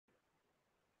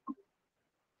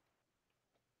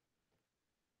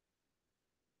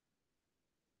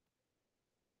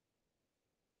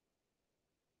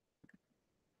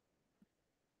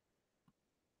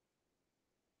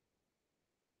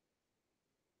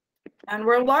And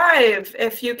we're live.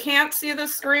 If you can't see the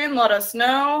screen, let us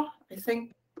know. I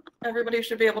think everybody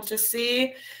should be able to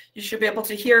see. You should be able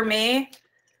to hear me.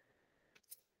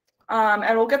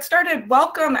 And we'll get started.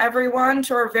 Welcome, everyone,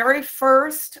 to our very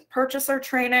first purchaser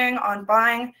training on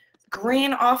buying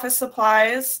green office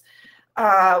supplies.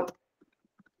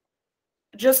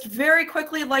 Just very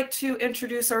quickly like to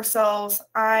introduce ourselves.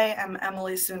 I am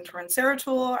Emily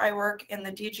Soontorin-Saratul. I work in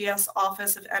the DGS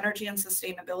Office of Energy and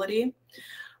Sustainability.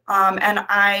 And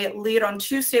I lead on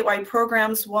two statewide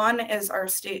programs. One is our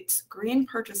state's green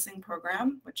purchasing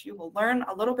program, which you will learn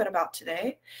a little bit about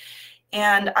today.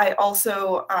 And I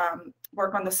also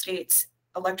work on the state's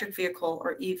electric vehicle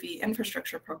or EV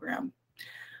infrastructure program.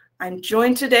 I'm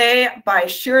joined today by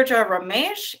Shirja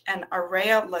Ramesh and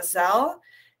Araya Lazelle.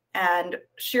 And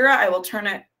Shira, I will turn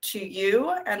it to you,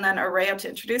 and then Araya to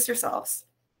introduce yourselves.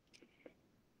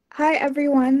 Hi,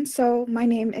 everyone. So my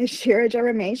name is Shirja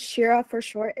Ramesh. Shira for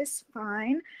short is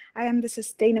fine. I am the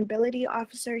Sustainability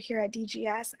Officer here at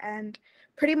DGS, and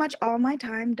pretty much all my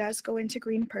time does go into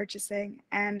green purchasing,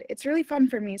 and it's really fun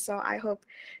for me, so I hope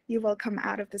you will come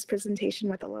out of this presentation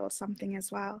with a little something as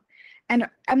well. And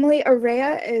Emily,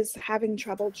 Araya is having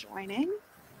trouble joining.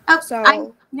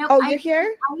 You're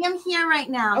here? I am here right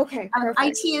now. Okay, perfect.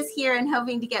 IT is here and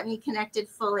hoping to get me connected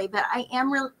fully, but I am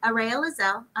Araya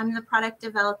Lazelle. I'm the Product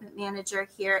Development Manager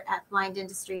here at Blind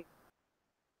Industry.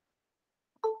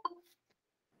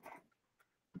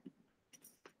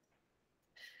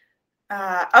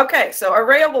 Okay, so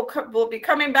Araya will be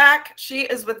coming back. She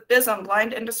is with BISM,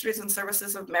 Blind Industries and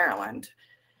Services of Maryland.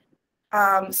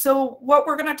 So what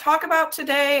we're going to talk about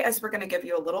today is we're going to give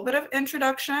you a little bit of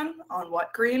introduction on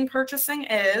what green purchasing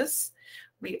is.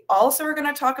 We also are going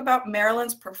to talk about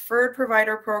Maryland's preferred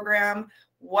provider program,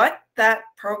 what that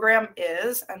program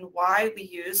is, and why we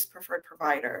use preferred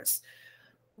providers.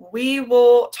 We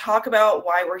will talk about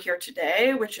why we're here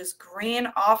today, which is green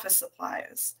office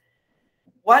supplies,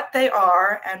 what they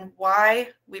are and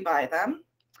why we buy them.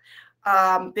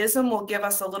 BISM will give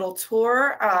us a little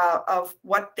tour of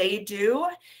what they do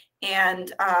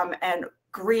and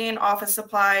green office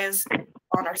supplies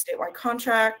on our statewide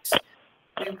contract.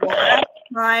 We will have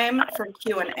time for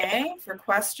Q&A for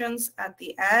questions at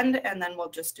the end, and then we'll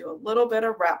just do a little bit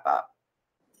of wrap up.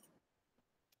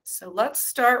 So let's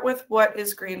start with what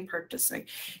is green purchasing.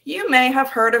 You may have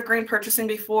heard of green purchasing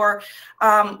before.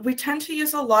 We tend to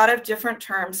use a lot of different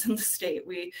terms in the state.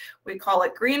 We call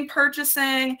it green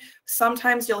purchasing.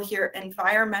 Sometimes you'll hear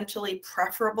environmentally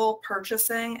preferable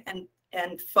purchasing,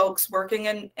 and folks working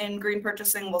in green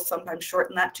purchasing will sometimes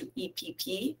shorten that to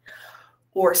EPP,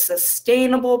 or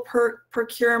sustainable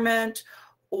procurement,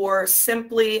 or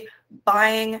simply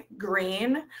buying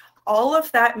green. All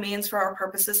of that means for our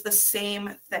purposes the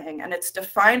same thing, and it's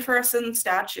defined for us in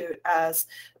statute as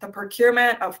the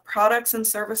procurement of products and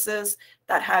services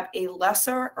that have a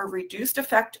lesser or reduced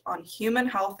effect on human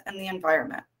health and the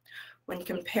environment when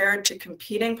compared to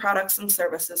competing products and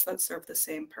services that serve the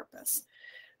same purpose.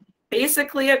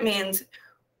 Basically, it means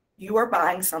you are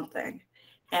buying something,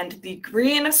 and the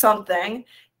green something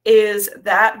is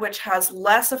that which has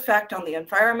less effect on the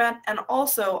environment and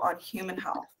also on human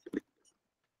health.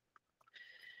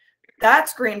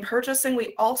 That's green purchasing.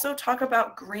 We also talk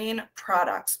about green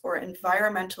products or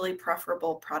environmentally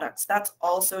preferable products. That's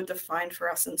also defined for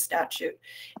us in statute.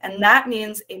 And that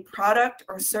means a product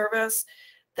or service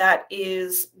that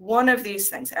is one of these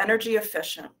things: energy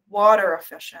efficient, water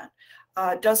efficient,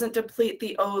 doesn't deplete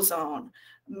the ozone,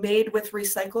 made with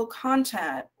recycled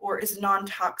content, or is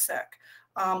non-toxic.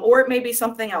 Or it may be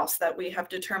something else that we have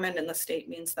determined in the state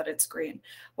means that it's green.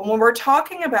 But when we're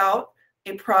talking about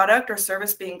a product or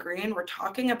service being green, we're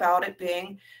talking about it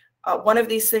being one of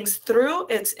these things through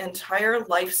its entire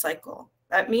life cycle.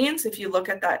 That means if you look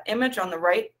at that image on the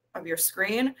right of your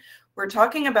screen, we're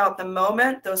talking about the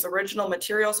moment those original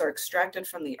materials are extracted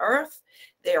from the earth,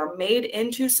 they are made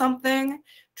into something,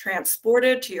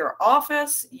 transported to your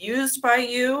office, used by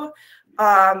you,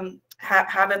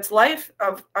 have its life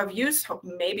of use,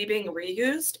 maybe being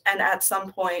reused, and at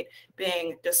some point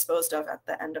being disposed of at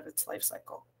the end of its life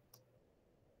cycle.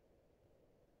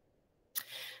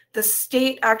 The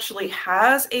state actually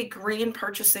has a green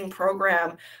purchasing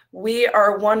program. We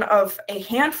are one of a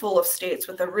handful of states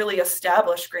with a really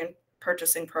established green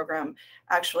purchasing program.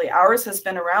 Actually, ours has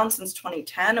been around since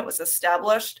 2010. It was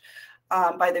established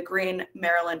by the Green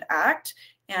Maryland Act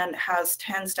and has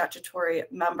 10 statutory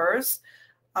members,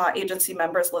 agency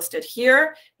members listed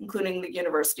here, including the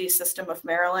University System of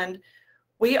Maryland.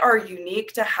 We are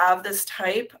unique to have this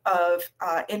type of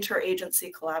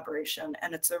interagency collaboration,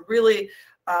 and it's a really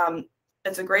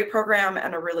it's a great program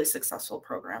and a really successful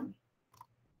program.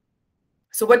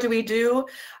 So what do we do?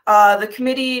 The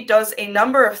committee does a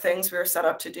number of things we are set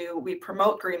up to do. We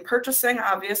promote green purchasing,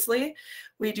 obviously.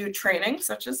 We do training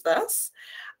such as this.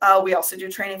 We also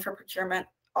do training for procurement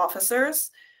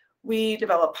officers. We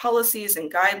develop policies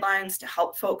and guidelines to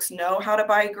help folks know how to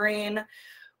buy green.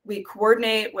 We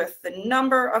coordinate with the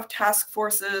number of task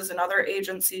forces and other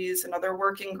agencies and other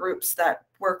working groups that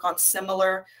work on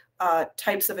similar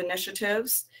types of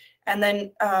initiatives. And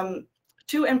then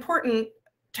two important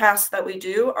tasks that we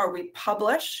do are we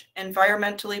publish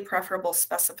environmentally preferable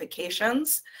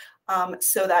specifications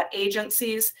so that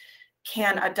agencies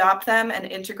can adopt them and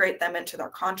integrate them into their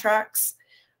contracts.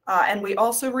 And we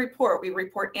also report. We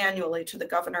report annually to the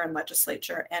governor and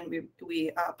legislature, and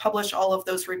we publish all of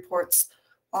those reports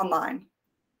online.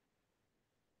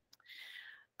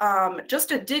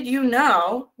 Just a did you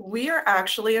know, we are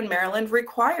actually in Maryland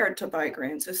required to buy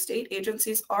green. So state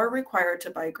agencies are required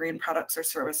to buy green products or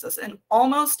services in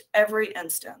almost every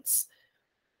instance.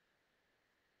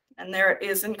 And there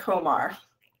is in COMAR.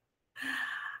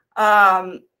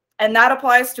 And that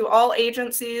applies to all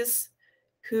agencies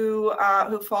who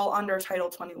fall under Title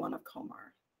 21 of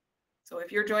COMAR. So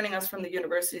if you're joining us from the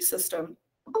university system,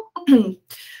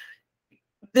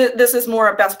 this is more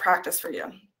a best practice for you.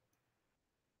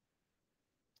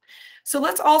 So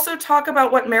let's also talk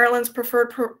about what Maryland's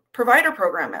preferred provider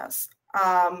program is.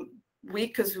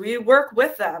 Because we work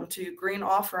with them to green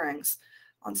offerings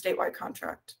on statewide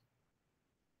contract.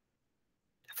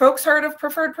 Folks heard of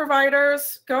preferred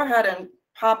providers? Go ahead and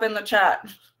pop in the chat.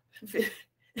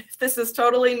 If this is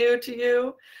totally new to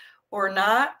you or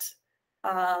not,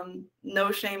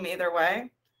 no shame either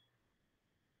way.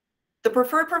 The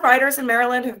preferred providers in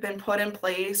Maryland have been put in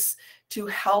place to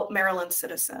help Maryland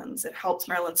citizens. It helps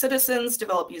Maryland citizens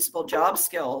develop usable job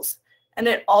skills, and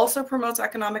it also promotes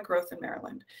economic growth in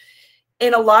Maryland.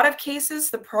 In a lot of cases,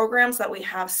 the programs that we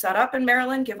have set up in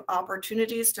Maryland give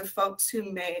opportunities to folks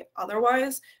who may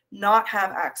otherwise not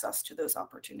have access to those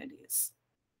opportunities.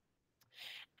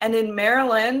 And in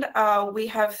Maryland, we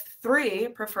have 3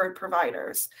 preferred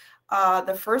providers.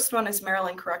 The first one is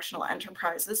Maryland Correctional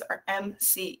Enterprises, or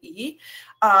MCE.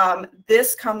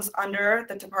 This comes under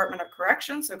the Department of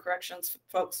Corrections, so corrections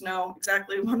folks know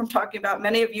exactly what I'm talking about.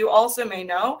 Many of you also may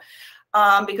know,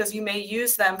 because you may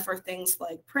use them for things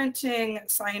like printing,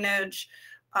 signage,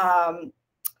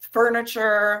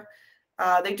 furniture.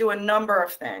 They do a number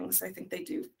of things. I think they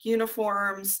do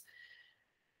uniforms.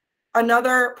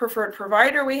 Another preferred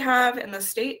provider we have in the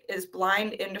state is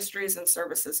Blind Industries and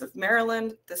Services of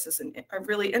Maryland. This is a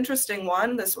really interesting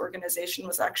one. This organization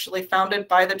was actually founded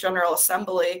by the General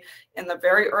Assembly in the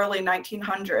very early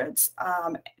 1900s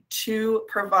to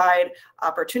provide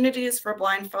opportunities for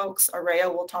blind folks. Araya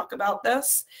will talk about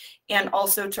this, and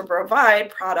also to provide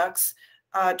products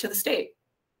to the state.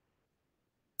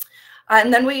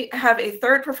 And then we have a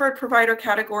third preferred provider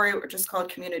category, which is called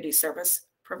community service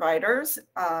providers.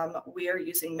 We are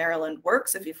using Maryland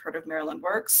Works, if you've heard of Maryland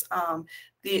Works.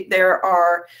 There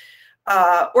are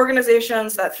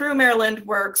organizations that through Maryland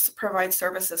Works provide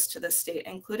services to the state,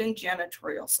 including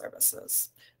janitorial services.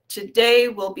 Today,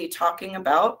 we'll be talking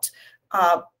about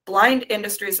Blind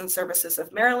Industries and Services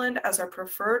of Maryland as our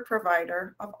preferred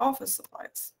provider of office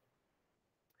supplies.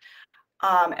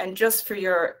 And just for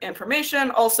your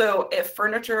information, also, if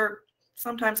furniture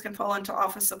sometimes can fall into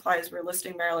office supplies, we're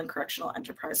listing Maryland Correctional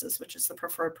Enterprises, which is the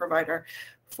preferred provider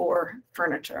for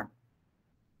furniture.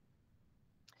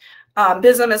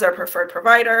 BISM is our preferred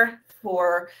provider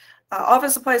for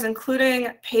office supplies, including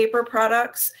paper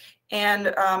products.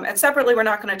 And separately, we're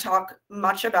not going to talk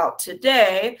much about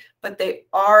today, but they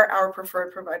are our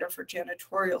preferred provider for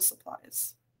janitorial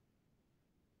supplies.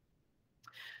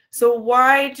 So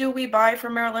why do we buy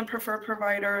from Maryland preferred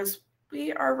providers?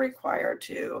 We are required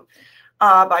to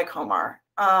by COMAR.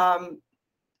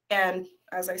 And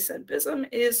as I said, BISM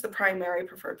is the primary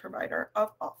preferred provider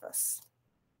of office.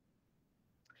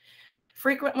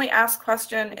 Frequently asked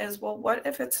question is, well, what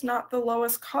if it's not the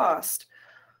lowest cost?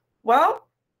 Well,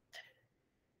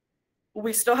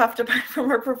 we still have to buy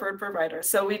from our preferred provider.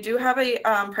 So we do have a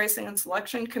pricing and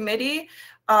selection committee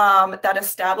that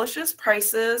establishes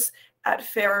prices at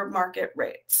fair market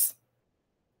rates.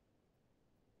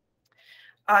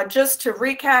 Just to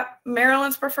recap,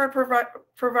 Maryland's preferred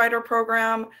provider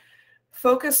program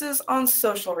focuses on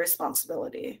social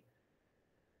responsibility.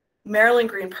 Maryland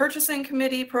Green Purchasing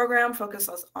Committee program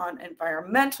focuses on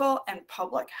environmental and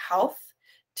public health.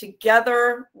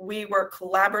 Together, we work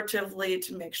collaboratively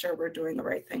to make sure we're doing the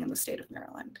right thing in the state of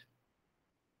Maryland.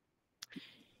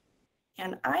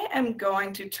 And I am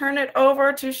going to turn it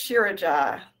over to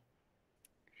Shirajah.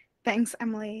 Thanks,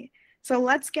 Emily. So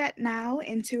let's get now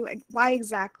into why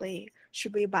exactly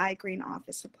should we buy green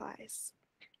office supplies?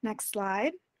 Next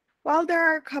slide. Well, there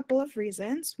are a couple of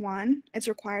reasons. One, it's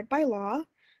required by law.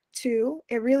 Two,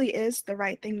 it really is the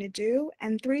right thing to do.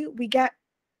 And three, we get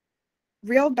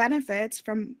real benefits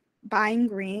from buying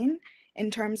green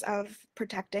in terms of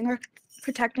protecting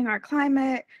our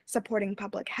climate, supporting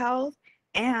public health,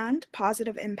 and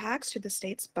positive impacts to the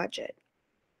state's budget.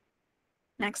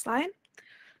 Next slide.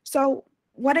 So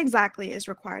what exactly is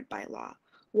required by law?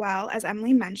 Well, as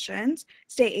Emily mentioned,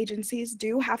 state agencies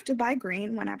do have to buy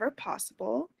green whenever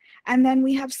possible. And then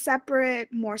we have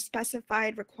separate, more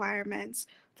specified requirements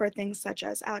for things such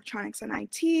as electronics and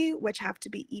IT, which have to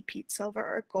be EPEAT silver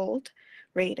or gold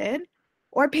rated,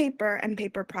 or paper and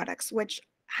paper products, which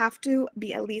have to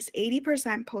be at least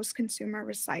 80% post-consumer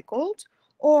recycled,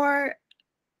 or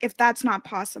if that's not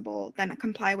possible, then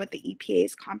comply with the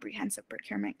EPA's comprehensive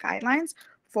procurement guidelines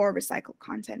for recycled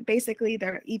content. Basically,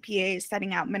 the EPA is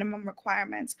setting out minimum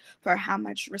requirements for how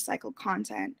much recycled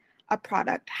content a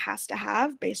product has to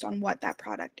have based on what that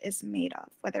product is made of,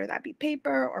 whether that be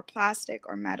paper or plastic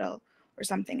or metal or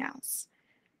something else.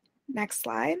 Next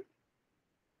slide.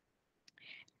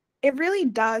 It really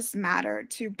does matter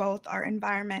to both our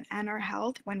environment and our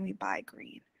health when we buy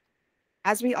green.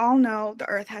 As we all know, the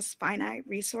earth has finite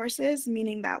resources,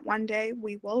 meaning that one day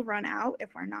we will run out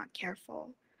if we're not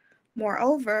careful.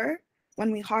 Moreover,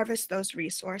 when we harvest those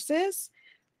resources,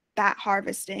 that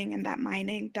harvesting and that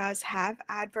mining does have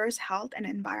adverse health and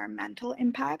environmental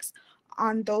impacts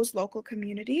on those local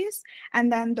communities.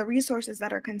 And then the resources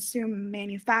that are consumed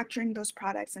manufacturing those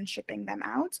products and shipping them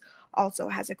out also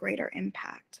has a greater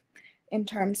impact in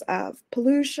terms of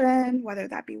pollution, whether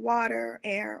that be water,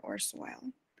 air, or soil.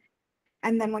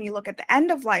 And then when you look at the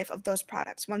end of life of those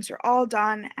products, once you're all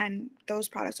done and those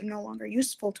products are no longer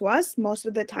useful to us, most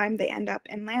of the time they end up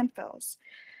in landfills.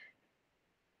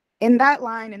 In that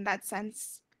line, in that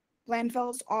sense,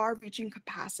 landfills are reaching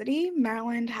capacity.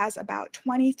 Maryland has about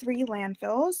 23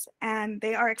 landfills, and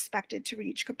they are expected to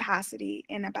reach capacity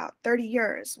in about 30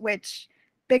 years, which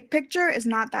big picture is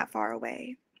not that far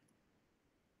away.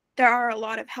 There are a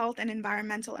lot of health and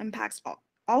environmental impacts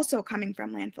also coming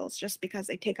from landfills just because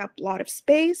they take up a lot of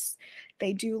space,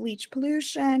 they do leach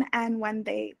pollution, and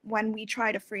when we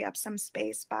try to free up some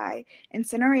space by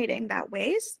incinerating that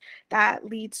waste, that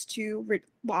leads to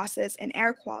losses in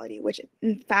air quality, which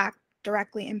in fact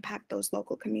directly impact those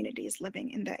local communities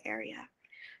living in the area.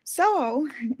 So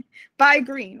buy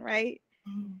green, right?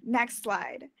 Next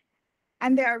slide.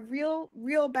 And there are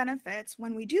real benefits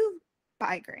when we do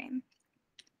buy green.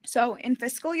 So in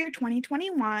fiscal year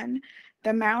 2021,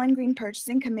 the Maryland Green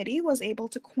Purchasing Committee was able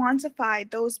to quantify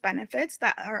those benefits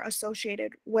that are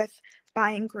associated with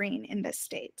buying green in this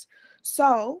state.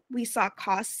 So we saw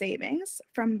cost savings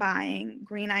from buying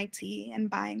green IT and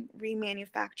buying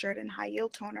remanufactured and high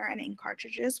yield toner and ink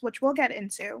cartridges, which we'll get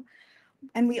into.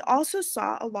 And we also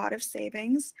saw a lot of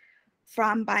savings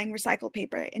from buying recycled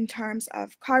paper in terms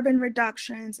of carbon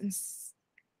reductions and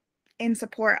in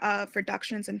support of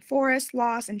reductions in forest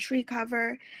loss and tree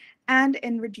cover, and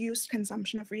in reduced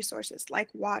consumption of resources like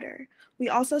water. We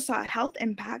also saw health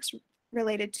impacts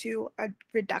related to a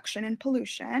reduction in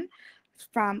pollution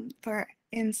from, for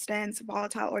instance,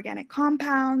 volatile organic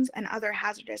compounds and other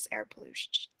hazardous air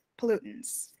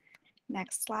pollutants.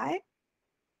 Next slide.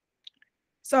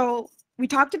 So we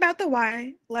talked about the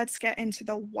why, let's get into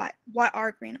the what. What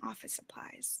are green office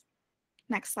supplies?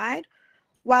 Next slide.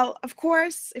 Well, of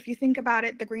course, if you think about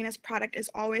it, the greenest product is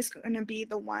always going to be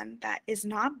the one that is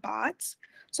not bought.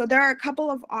 So there are a couple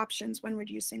of options when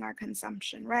reducing our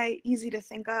consumption, right? Easy to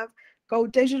think of. Go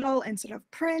digital instead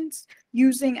of print,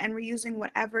 using and reusing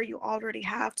whatever you already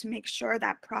have to make sure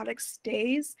that product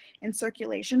stays in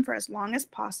circulation for as long as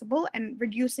possible and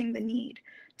reducing the need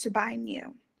to buy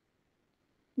new.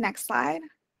 Next slide.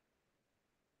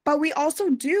 But we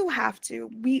also do have to,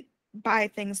 buy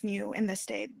things new in the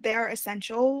state. They are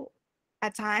essential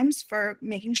at times for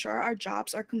making sure our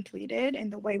jobs are completed in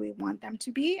the way we want them to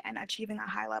be and achieving a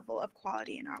high level of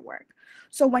quality in our work.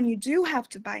 So when you do have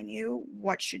to buy new,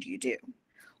 what should you do?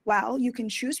 Well, you can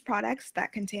choose products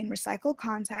that contain recycled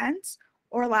content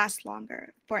or last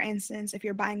longer. For instance, if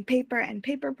you're buying paper and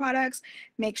paper products,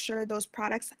 make sure those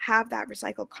products have that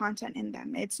recycled content in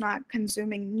them. It's not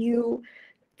consuming new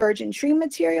virgin tree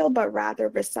material, but rather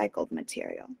recycled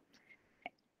material.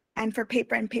 And for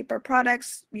paper and paper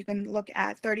products, you can look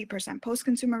at 30%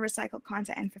 post-consumer recycled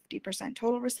content and 50%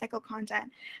 total recycled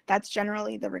content. That's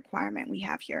generally the requirement we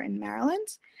have here in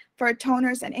Maryland. For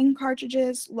toners and ink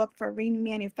cartridges, look for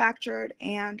remanufactured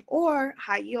and or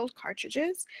high-yield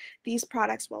cartridges. These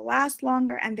products will last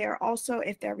longer, and they're also,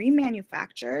 if they're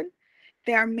remanufactured,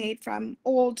 they are made from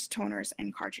old toners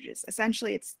and cartridges.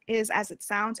 Essentially, it is as it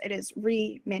sounds, it is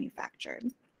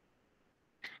remanufactured.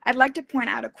 I'd like to point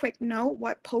out a quick note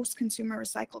what post-consumer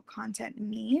recycled content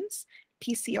means,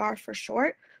 PCR for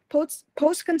short.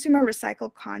 Post-consumer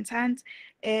recycled content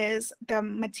is the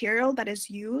material that is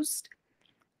used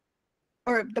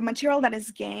or the material that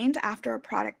is gained after a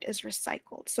product is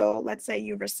recycled. So let's say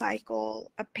you recycle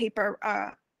a paper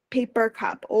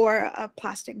cup or a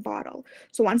plastic bottle.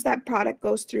 So once that product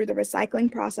goes through the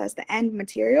recycling process, the end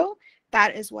material,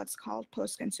 that is what's called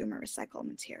post-consumer recycled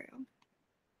material.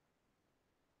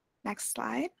 Next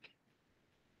slide.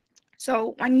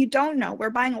 So when you don't know, we're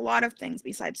buying a lot of things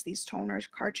besides these toners,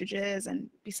 cartridges, and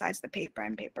besides the paper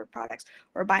and paper products.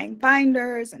 We're buying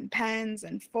binders and pens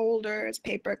and folders,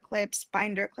 paper clips,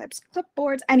 binder clips,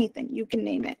 clipboards, anything, you can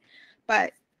name it.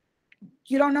 But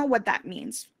you don't know what that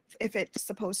means if it's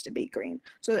supposed to be green.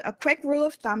 So a quick rule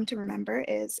of thumb to remember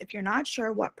is if you're not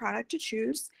sure what product to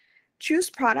choose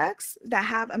products that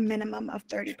have a minimum of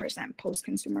 30%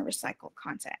 post-consumer recycled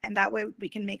content. And that way we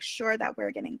can make sure that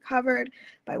we're getting covered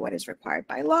by what is required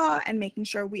by law and making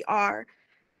sure we are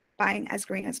buying as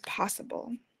green as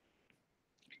possible.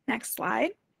 Next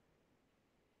slide.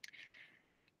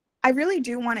 I really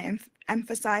do want to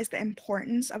emphasize the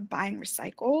importance of buying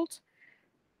recycled.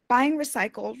 Buying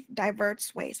recycled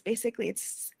diverts waste. Basically,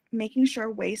 it's making sure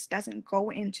waste doesn't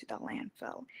go into the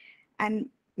landfill and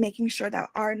making sure that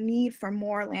our need for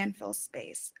more landfill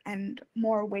space and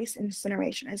more waste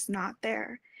incineration is not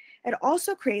there. It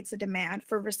also creates a demand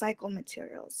for recycled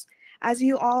materials. As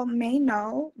you all may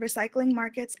know, recycling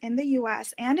markets in the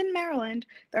US and in Maryland,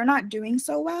 they're not doing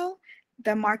so well.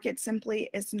 The market simply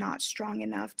is not strong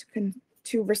enough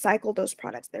to recycle those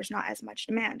products. There's not as much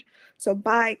demand. So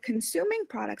by consuming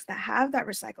products that have that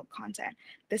recycled content,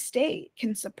 the state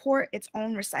can support its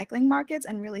own recycling markets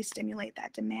and really stimulate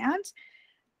that demand.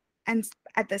 And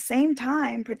at the same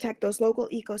time, protect those local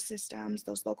ecosystems,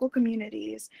 those local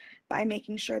communities by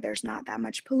making sure there's not that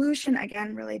much pollution,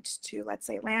 again, related to, let's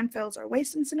say, landfills or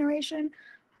waste incineration,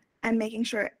 and making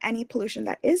sure any pollution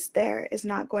that is there is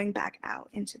not going back out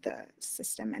into the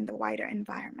system and the wider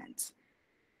environment,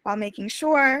 while making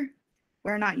sure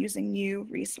we're not using new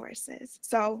resources.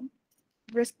 So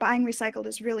buying recycled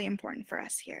is really important for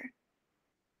us here.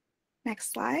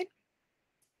 Next slide.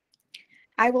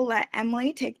 I will let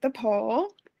Emily take the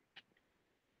poll.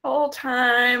 Poll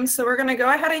time. So we're going to go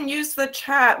ahead and use the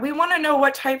chat. We want to know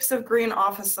what types of green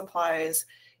office supplies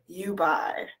you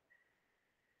buy.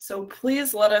 So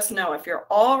please let us know if you're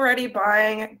already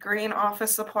buying green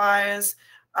office supplies.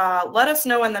 Let us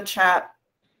know in the chat.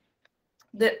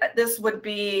 This would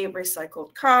be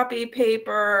recycled copy,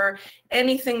 paper,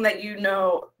 anything that you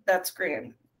know that's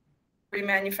green,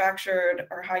 remanufactured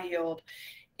or high yield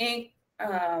ink.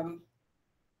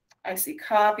 I see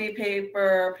copy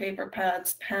paper, paper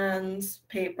pads, pens,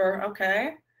 paper.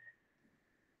 Okay.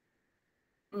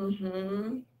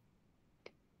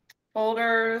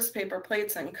 Folders, paper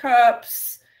plates and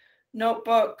cups,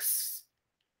 notebooks,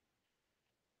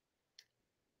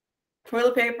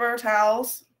 toilet paper,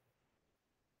 towels.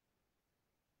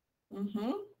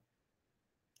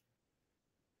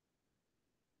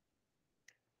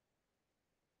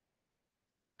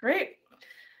 Great.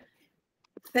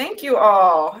 Thank you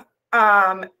all.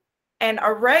 And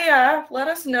Araya, let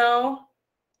us know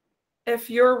if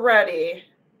you're ready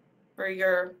for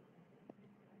your...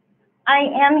 I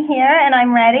am here and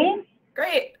I'm ready.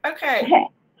 Great. Okay.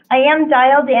 I am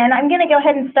dialed in. I'm going to go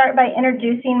ahead and start by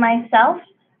introducing myself.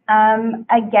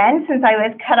 Again, since I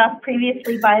was cut off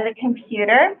previously by the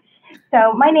computer.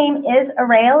 So my name is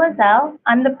Araya Lazelle.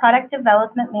 I'm the Product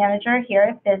Development Manager here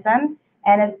at BISM.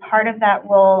 And as part of that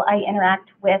role, I interact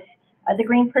with the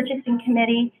Green Purchasing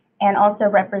Committee and also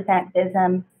represent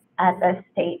BISM at the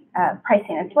State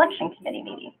Pricing and Selection Committee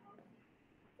meeting.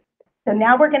 So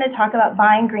now we're going to talk about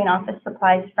buying green office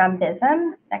supplies from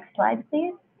BISM. Next slide,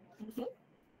 please.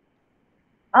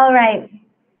 All right.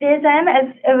 BISM,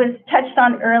 as it was touched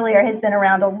on earlier, has been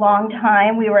around a long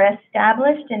time. We were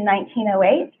established in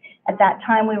 1908. At that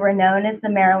time, we were known as the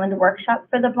Maryland Workshop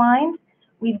for the Blind.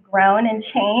 We've grown and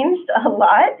changed a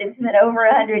lot. It's been over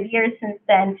 100 years since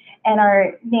then, and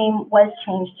our name was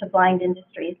changed to Blind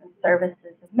Industries and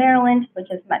Services of Maryland, which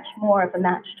is much more of a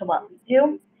match to what we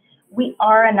do. We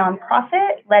are a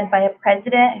nonprofit led by a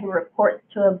president who reports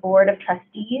to a board of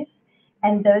trustees,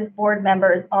 and those board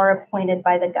members are appointed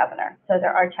by the governor. So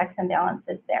there are checks and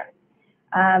balances there.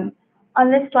 On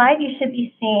this slide, you should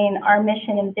be seeing our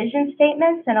mission and vision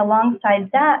statements, and alongside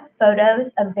that,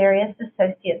 photos of various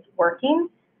associates working.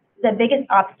 The biggest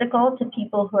obstacle to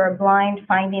people who are blind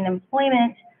finding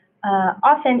employment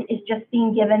often is just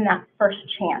being given that first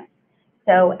chance.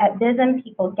 So at BISM,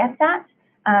 people get that,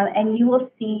 and you will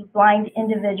see blind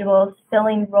individuals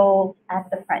filling roles at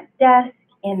the front desk,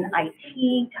 in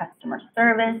IT, customer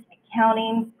service,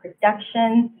 accounting,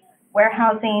 production,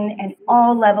 warehousing, and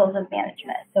all levels of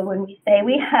management. So when we say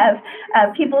we have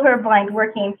people who are blind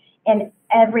working in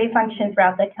every function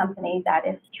throughout the company, that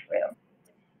is true.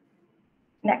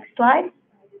 Next slide.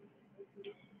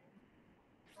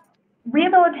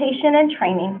 Rehabilitation and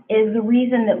training is the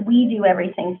reason that we do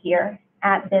everything here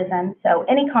at BISM. So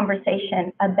any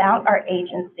conversation about our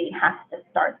agency has to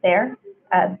start there.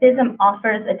 BISM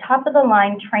offers a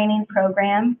top-of-the-line training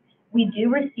program. We do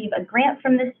receive a grant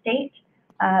from the state,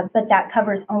 but that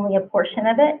covers only a portion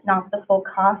of it, not the full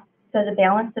cost. So the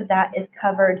balance of that is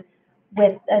covered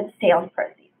with sales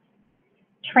proceeds.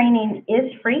 Training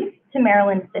is free to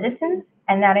Maryland citizens,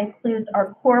 and that includes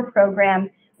our core program,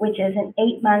 which is an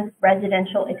 8-month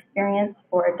residential experience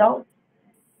for adults.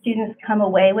 Students come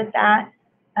away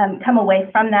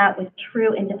from that with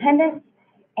true independence,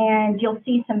 and you'll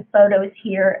see some photos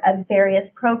here of various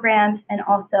programs and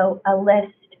also a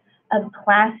list of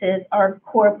classes. Our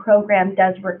core program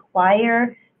does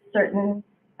require certain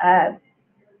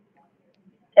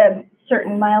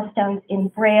milestones in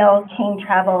Braille, cane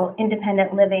travel,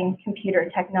 independent living, computer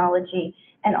technology,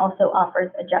 and also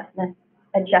offers adjustment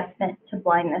to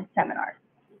blindness seminars.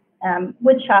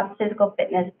 Woodshop, physical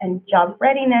fitness, and job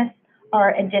readiness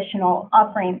are additional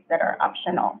offerings that are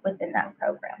optional within that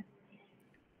program.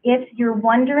 If you're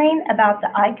wondering about the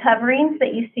eye coverings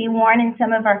that you see worn in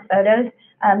some of our photos,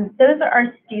 those are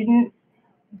our students.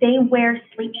 They wear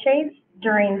sleep shades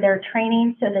during their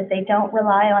training so that they don't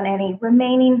rely on any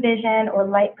remaining vision or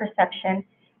light perception.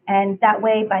 And that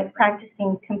way, by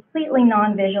practicing completely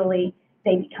non-visually,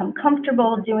 they become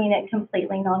comfortable doing it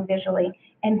completely non-visually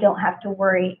and don't have to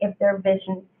worry if their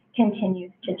vision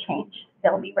continues to change.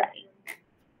 They'll be ready.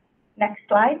 Next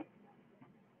slide.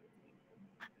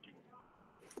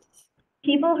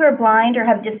 People who are blind or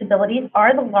have disabilities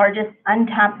are the largest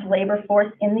untapped labor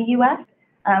force in the U.S.,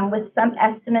 with some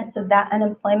estimates of that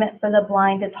unemployment for the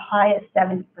blind as high as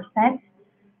 70%.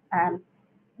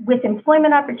 With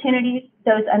employment opportunities,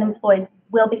 those unemployed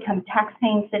will become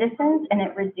tax-paying citizens, and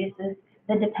it reduces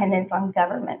the dependence on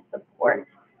government support.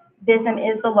 BISM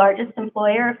is the largest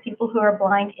employer of people who are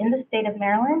blind in the state of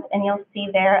Maryland, and you'll see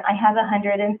there I have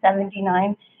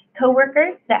 179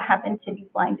 coworkers that happen to be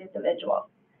blind individuals.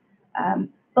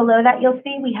 Below that, you'll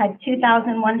see we had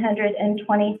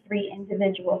 2,123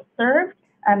 individuals served.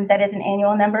 That is an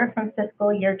annual number from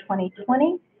fiscal year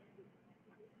 2020.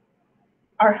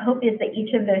 Our hope is that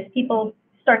each of those people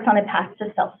starts on a path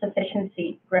to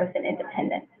self-sufficiency, growth, and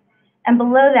independence. And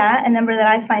below that, a number that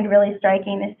I find really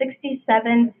striking is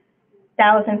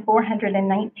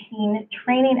 67,419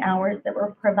 training hours that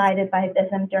were provided by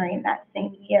BISM during that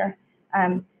same year.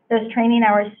 Those training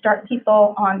hours start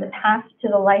people on the path to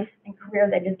the life and career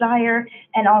they desire,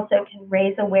 and also can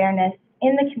raise awareness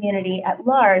in the community at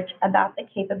large about the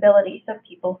capabilities of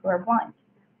people who are blind.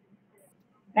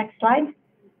 Next slide.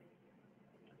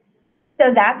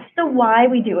 So that's the why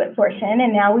we do it portion,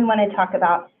 and now we want to talk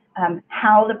about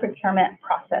how the procurement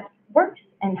process works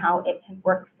and how it can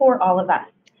work for all of us.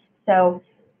 So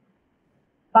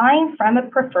buying from a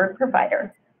preferred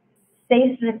provider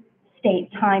saves the state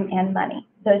time and money.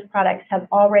 Those products have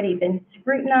already been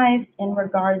scrutinized in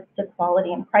regards to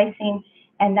quality and pricing,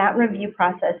 and that review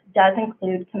process does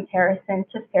include comparison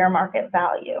to fair market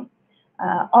value.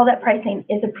 All that pricing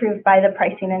is approved by the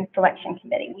Pricing and Selection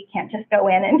Committee. We can't just go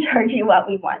in and charge you what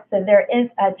we want. So there is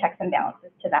checks and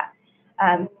balances to that.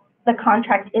 The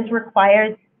contract is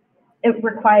required. It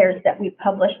requires that we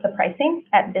publish the pricing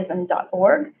at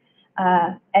bism.org.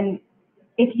 And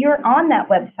if you're on that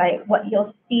website, what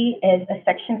you'll see is a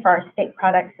section for our state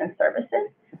products and services.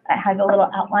 It has a little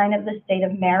outline of the state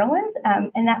of Maryland,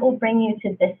 and that will bring you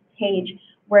to this page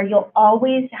where you'll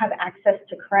always have access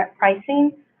to current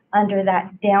pricing under that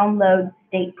download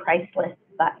state price list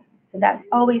button. So that's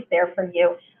always there for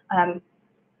you. On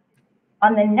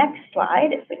the next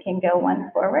slide, if we can go one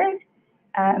forward,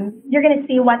 you're going to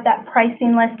see what that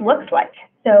pricing list looks like.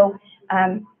 So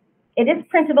it is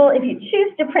printable if you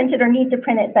choose to print it or need to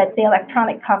print it, but the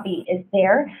electronic copy is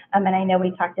there. And I know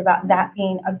we talked about that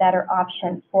being a better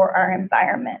option for our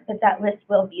environment, but that list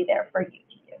will be there for you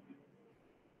to use.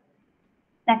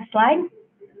 Next slide.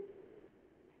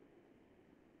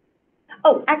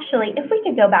 Oh, actually, if we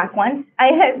could go back one, I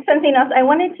had something else. I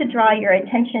wanted to draw your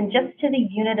attention just to the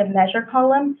unit of measure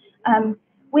column.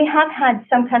 We have had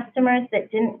some customers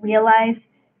that didn't realize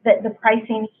that the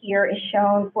pricing here is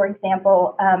shown, for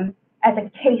example, as a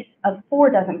case of 4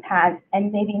 dozen pads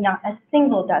and maybe not a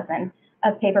single dozen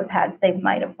of paper pads they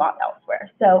might have bought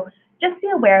elsewhere. So just be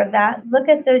aware of that. Look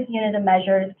at those unit of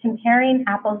measures. Comparing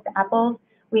apples to apples,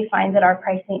 we find that our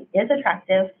pricing is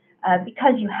attractive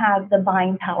because you have the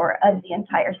buying power of the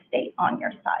entire state on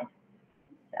your side.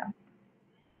 So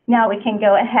now we can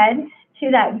go ahead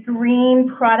to that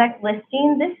green product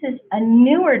listing. This is a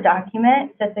newer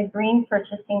document that the Green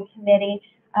Purchasing Committee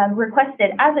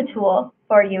requested as a tool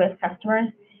for you as customers.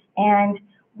 And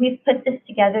we've put this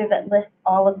together that lists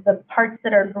all of the parts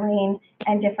that are green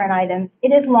and different items. It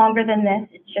is longer than this.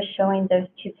 It's just showing those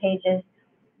 2 pages.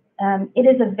 It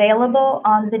is available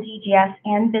on the DGS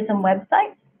and BISM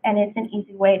websites, and it's an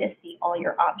easy way to see all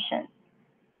your options.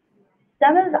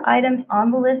 Some of the items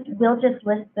on the list will just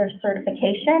list their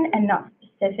certification and not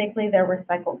specifically their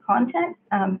recycled content.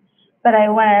 But I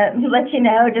want to let you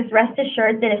know, just rest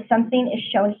assured that if something is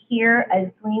shown here as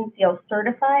Green Seal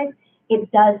certified,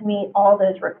 it does meet all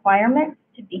those requirements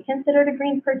to be considered a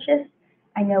green purchase.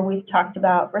 I know we've talked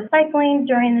about recycling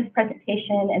during this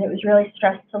presentation, and it was really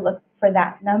stressed to look for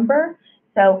that number.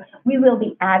 So we will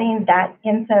be adding that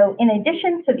info in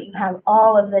addition so that you have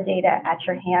all of the data at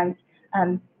your hands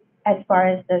as far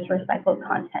as those recycled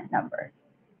content numbers.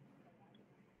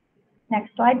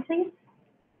 Next slide, please.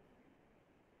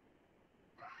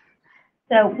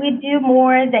 So we do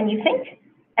more than you think,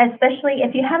 especially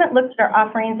if you haven't looked at our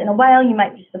offerings in a while. You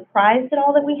might be surprised at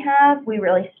all that we have. We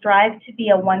really strive to be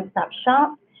a one-stop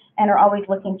shop and are always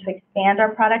looking to expand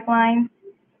our product lines.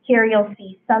 Here you'll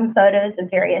see some photos of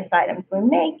various items we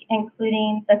make,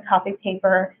 including the copy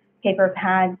paper, paper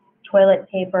pads, toilet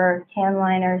paper, can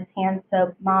liners, hand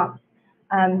soap, mops.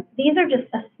 These are just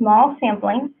a small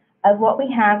sampling of what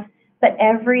we have, but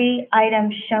every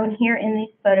item shown here in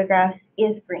these photographs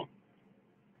is green.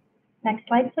 Next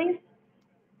slide, please.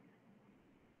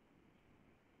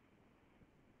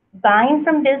 Buying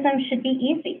from BISM should be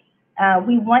easy.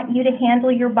 We want you to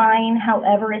handle your buying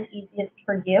however is easiest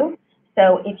for you.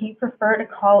 So if you prefer to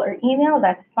call or email,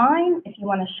 that's fine. If you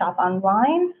want to shop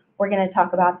online, we're going to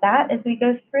talk about that as we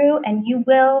go through, and you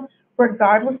will,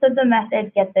 regardless of the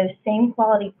method, get those same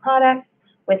quality products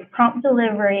with prompt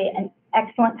delivery and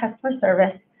excellent customer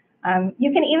service.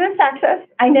 You can even fax us.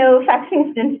 I know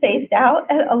faxing's been phased out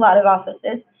at a lot of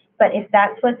offices, but if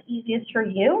that's what's easiest for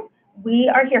you, we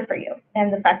are here for you.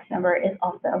 And the fax number is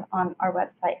also on our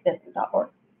website, bism.org.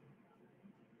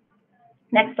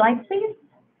 Next slide, please.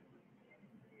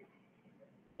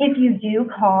 If you do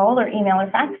call or email or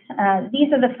fax,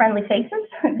 these are the friendly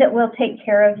faces that will take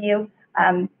care of you.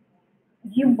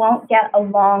 You won't get a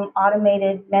long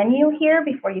automated menu here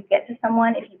before you get to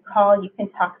someone. If you call, you can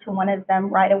talk to one of them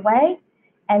right away.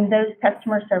 And those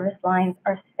customer service lines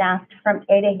are staffed from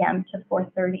 8 a.m. to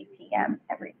 4:30 p.m.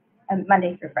 every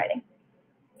Monday through Friday.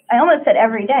 I almost said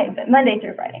every day, but Monday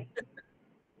through Friday.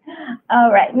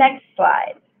 All right, next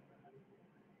slide.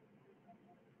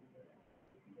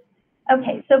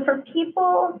 Okay, so for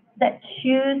people that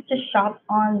choose to shop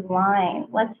online,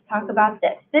 let's talk about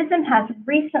this. BISM has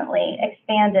recently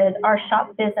expanded our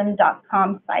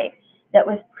shopbism.com site that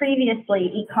was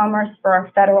previously e-commerce for our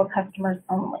federal customers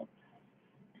only.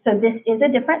 So this is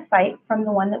a different site from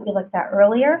the one that we looked at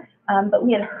earlier, but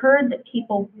we had heard that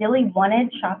people really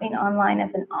wanted shopping online as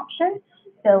an option.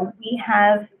 So we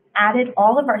have added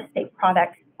all of our state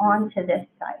products onto this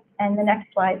site. And the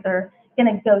next slides are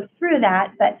going to go through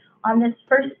that, but on this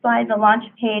first slide, the launch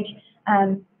page,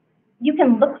 you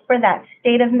can look for that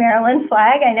state of Maryland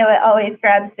flag. I know it always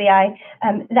grabs the eye.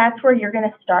 That's where you're going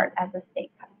to start as a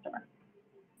state customer.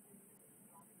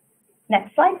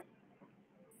 Next slide.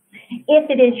 If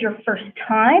it is your first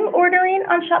time ordering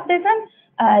on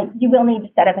ShopBism, you will need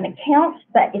to set up an account,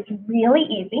 but it's really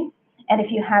easy. And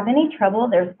if you have any trouble,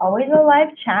 there's always a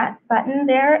live chat button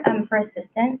there for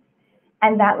assistance.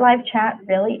 And that live chat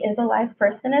really is a live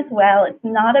person as well. It's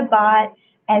not a bot,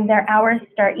 and their hours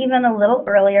start even a little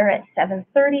earlier at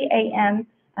 7:30 a.m.,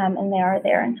 and they are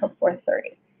there until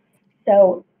 4:30.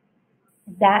 So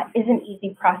that is an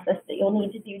easy process that you'll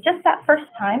need to do just that first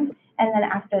time, and then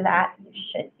after that, you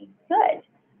should be good.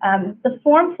 The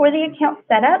form for the account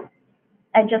setup,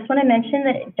 I just want to mention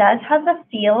that it does have a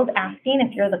field asking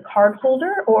if you're the card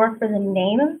holder or for the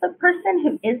name of the person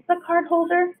who is the card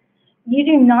holder. You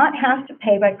do not have to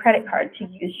pay by credit card to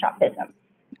use ShopBism.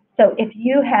 So if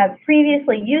you have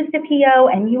previously used a PO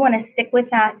and you want to stick with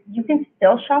that, you can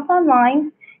still shop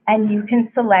online and you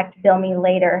can select Bill Me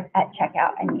Later at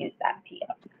checkout and use that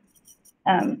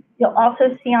PO. You'll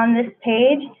also see on this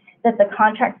page that the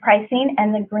contract pricing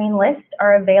and the green list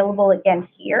are available again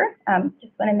here.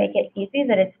 Just want to make it easy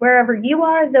that it's wherever you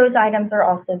are, those items are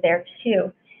also there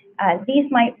too.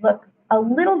 These might look a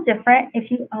little different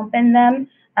if you open them,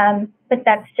 but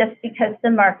that's just because the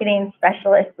marketing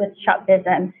specialist with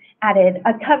ShopBism added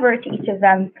a cover to each of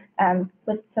them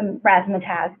with some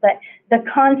razzmatazz. But the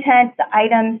content, the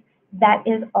items, that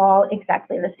is all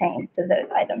exactly the same. So those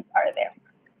items are there.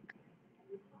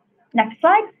 Next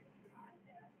slide.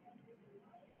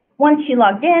 Once you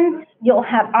logged in, you'll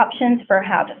have options for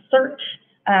how to search.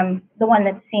 The one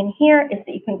that's seen here is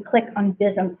that you can click on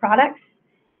BISM products.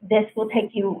 This will take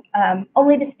you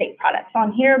only to state products.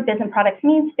 On here, BISM products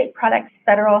means state products,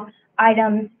 federal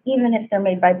items, even if they're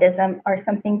made by BISM, are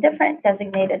something different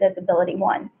designated as Ability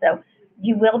 1. So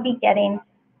you will be getting,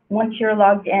 once you're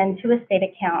logged in to a state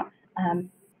account,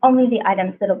 only the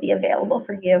items that will be available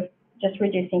for you, just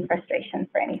reducing frustration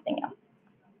for anything else.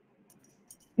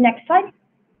 Next slide.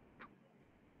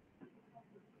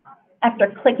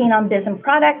 After clicking on BISM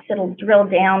products, it'll drill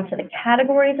down to the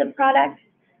categories of products.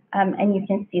 And you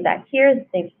can see that here,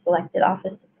 they've selected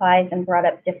office supplies and brought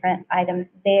up different items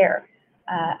there.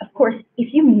 Of course,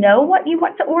 if you know what you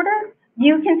want to order,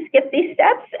 you can skip these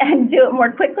steps and do it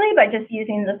more quickly by just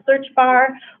using the search bar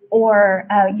or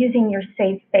using your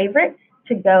saved favorites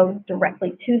to go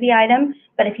directly to the item.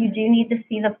 But if you do need to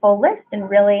see the full list and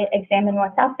really examine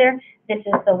what's out there, this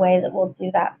is the way that we'll do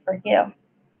that for you.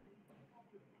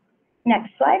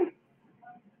 Next slide.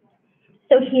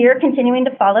 So here, continuing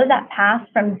to follow that path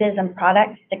from BISM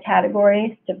products to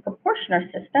categories to proportioner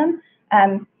system,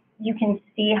 you can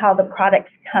see how the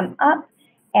products come up.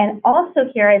 And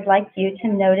also here, I'd like you to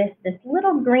notice this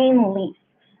little green leaf.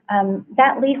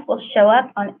 That leaf will show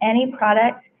up on any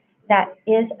product that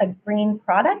is a green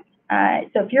product.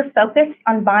 So if you're focused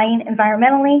on buying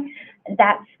environmentally,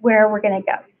 that's where we're going to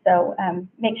go. So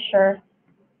make sure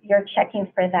you're checking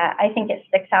for that. I think it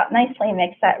sticks out nicely and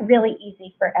makes that really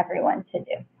easy for everyone to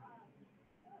do.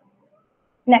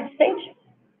 Next page.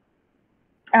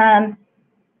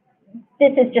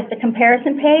 This is just a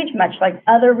comparison page, much like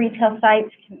other retail sites.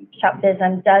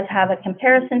 ShopBism does have a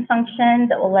comparison function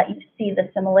that will let you see the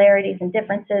similarities and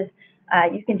differences.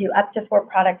 You can do up to 4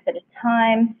 products at a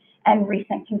time, and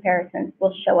recent comparisons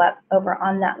will show up over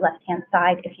on that left-hand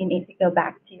side if you need to go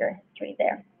back to your history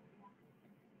there.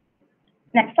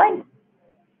 Next slide.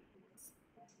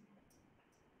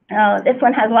 Oh, this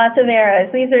one has lots of arrows.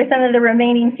 These are some of the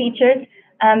remaining features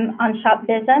on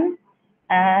ShopBism.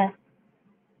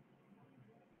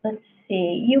 Let's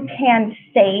see. You can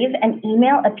save and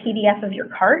email a PDF of your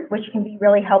cart, which can be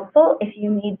really helpful if you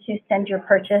need to send your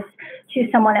purchase to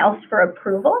someone else for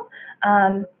approval.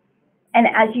 And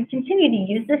as you continue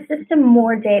to use this system,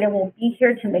 more data will be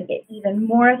here to make it even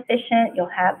more efficient. You'll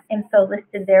have info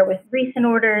listed there with recent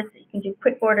orders. You can do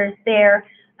quick orders there,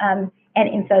 and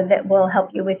info that will help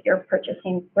you with your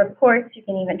purchasing reports. You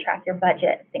can even track your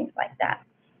budget, things like that.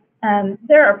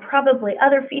 There are probably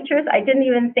other features I didn't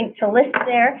even think to list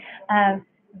there.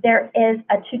 There is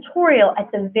a tutorial at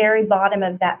the very bottom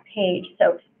of that page.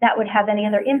 So that would have any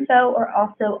other info or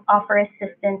also offer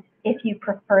assistance if you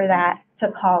prefer that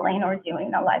to calling or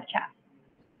doing a live chat.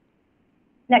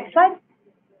 Next slide.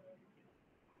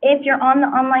 If you're on the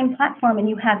online platform and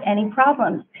you have any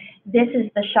problems, this is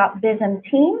the ShopBism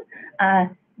team.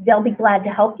 They'll be glad to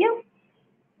help you.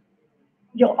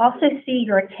 You'll also see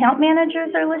your account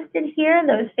managers are listed here.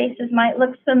 Those faces might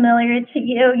look familiar to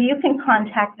you. You can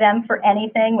contact them for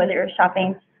anything, whether you're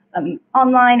shopping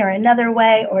online or another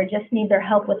way, or just need their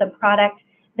help with a product.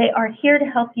 They are here to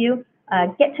help you.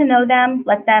 Get to know them,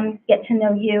 let them get to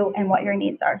know you and what your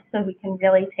needs are so we can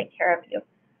really take care of you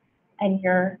and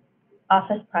your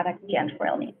office product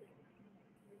janitorial needs.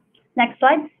 Next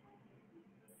slide.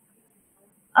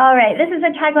 All right, this is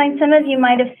a tagline some of you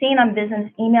might have seen on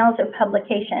business emails or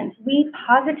publications. We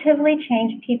positively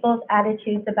change people's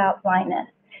attitudes about blindness.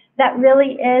 That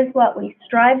really is what we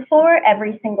strive for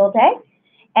every single day.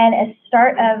 And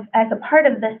as a part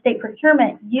of the state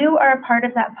procurement, you are a part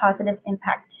of that positive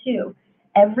impact too.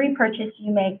 Every purchase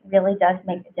you make really does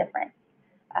make a difference.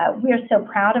 We are so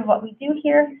proud of what we do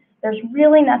here. There's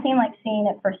really nothing like seeing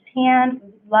it firsthand.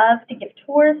 We love to give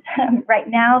tours. Right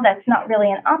now, that's not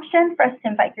really an option for us to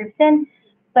invite groups in.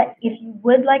 But if you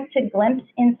would like to glimpse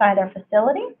inside our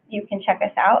facility, you can check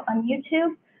us out on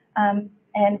YouTube.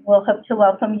 And we'll hope to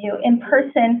welcome you in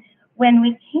person when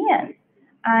we can.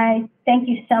 I thank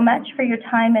you so much for your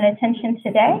time and attention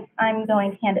today. I'm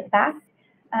going to hand it back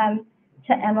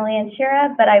to Emily and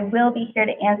Shira, but I will be here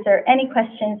to answer any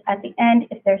questions at the end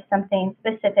if there's something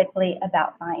specifically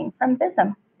about buying from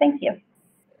BISM. Thank you.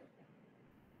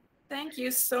 Thank you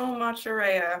so much,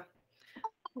 Araya.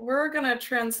 We're going to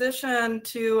transition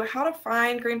to how to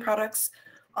find green products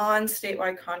on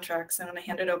statewide contracts, and I'm going to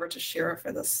hand it over to Shira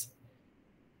for this.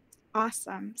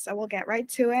 Awesome. So we'll get right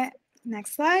to it.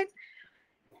 Next slide.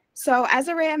 So as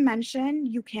Araya mentioned,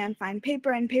 you can find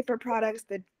paper and paper products,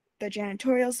 the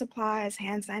janitorial supplies,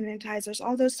 hand sanitizers,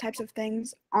 all those types of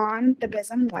things on the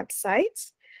BISM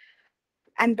website.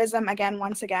 And BISM, again,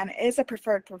 once again, is a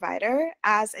preferred provider,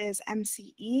 as is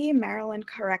MCE, Maryland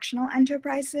Correctional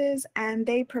Enterprises, and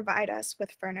they provide us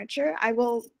with furniture. I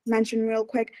will mention real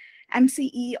quick,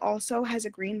 MCE also has a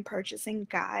green purchasing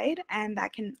guide, and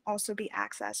that can also be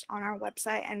accessed on our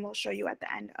website, and we'll show you at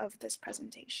the end of this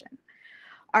presentation.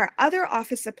 Our other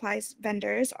office supplies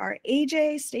vendors are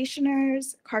AJ,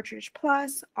 Stationers, Cartridge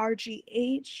Plus,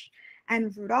 RGH,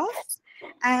 and Rudolph's.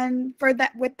 And for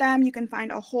that, with them, you can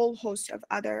find a whole host of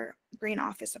other green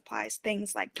office supplies,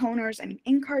 things like toners and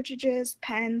ink cartridges,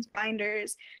 pens,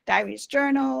 binders, diaries,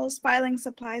 journals, filing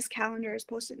supplies, calendars,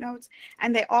 post-it notes,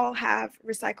 and they all have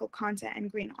recycled content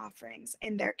and green offerings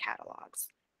in their catalogs.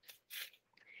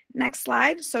 Next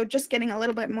slide. So just getting a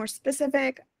little bit more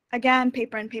specific, again,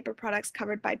 paper and paper products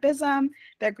covered by BISM.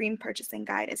 Their green purchasing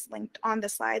guide is linked on the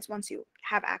slides once you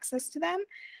have access to them.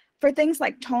 For things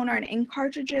like toner and ink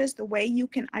cartridges, the way you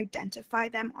can identify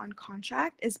them on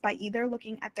contract is by either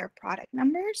looking at their product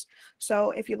numbers.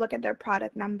 So if you look at their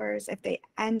product numbers, if they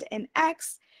end in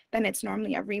X, then it's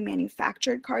normally a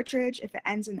remanufactured cartridge. If it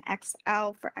ends in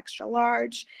XL for extra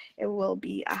large, it will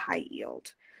be a high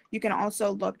yield. You can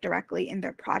also look directly in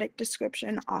their product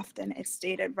description. Often it's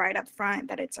stated right up front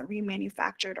that it's a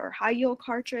remanufactured or high yield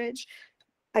cartridge.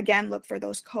 Again, look for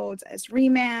those codes as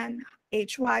reman,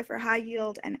 HY for high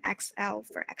yield, and XL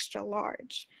for extra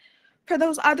large. For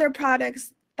those other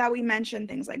products that we mentioned,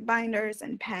 things like binders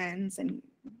and pens and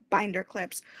binder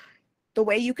clips, the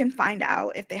way you can find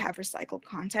out if they have recycled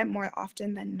content more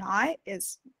often than not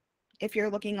is if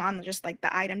you're looking on just like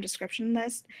the item description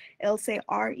list, it'll say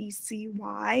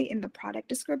RECY in the product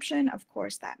description. Of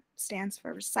course, that stands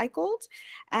for recycled.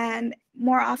 And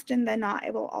more often than not,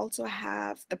 it will also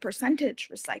have the percentage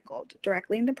recycled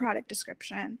directly in the product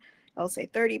description. It'll say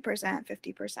 30%,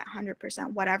 50%,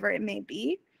 100%, whatever it may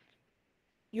be.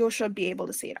 You should be able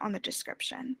to see it on the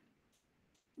description.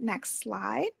 Next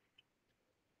slide.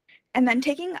 And then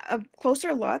taking a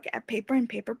closer look at paper and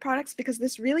paper products, because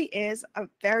this really is a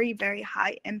very, very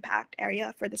high impact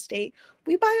area for the state.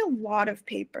 We buy a lot of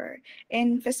paper.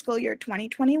 In fiscal year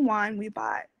 2021, we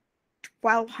bought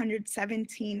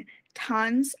 1,217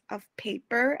 tons of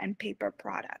paper and paper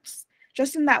products,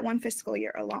 just in that one fiscal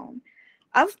year alone.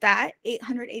 Of that,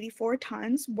 884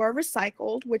 tons were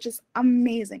recycled, which is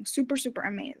amazing, super, super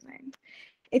amazing.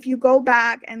 If you go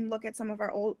back and look at some of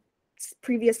our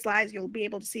previous slides, you'll be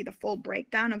able to see the full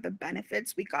breakdown of the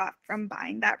benefits we got from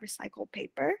buying that recycled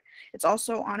paper. It's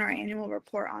also on our annual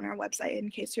report on our website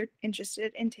in case you're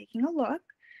interested in taking a look.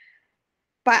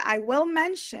 But I will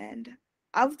mention,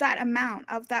 of that amount,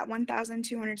 of that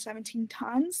 1,217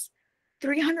 tons,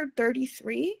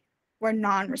 333 were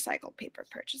non-recycled paper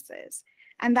purchases.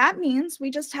 And that means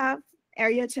we just have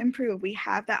area to improve. We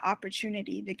have that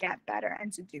opportunity to get better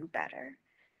and to do better.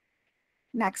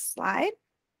 Next slide.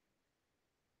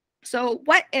 So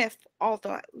what if all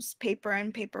those paper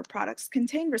and paper products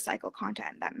contain recycled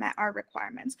content that met our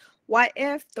requirements? What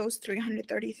if those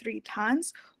 333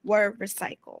 tons were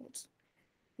recycled?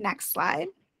 Next slide.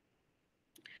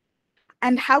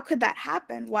 And how could that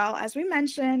happen? Well, as we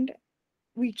mentioned,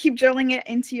 we keep drilling it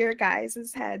into your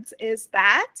guys' heads, is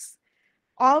that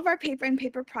all of our paper and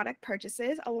paper product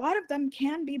purchases, a lot of them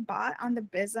can be bought on the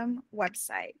BISM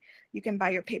website. You can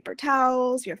buy your paper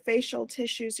towels, your facial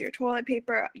tissues, your toilet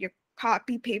paper, your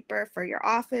copy paper for your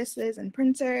offices and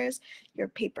printers, your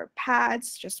paper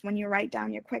pads, just when you write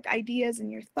down your quick ideas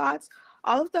and your thoughts.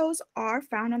 All of those are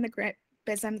found on the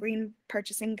BISM Green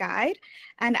Purchasing Guide.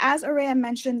 And as Araya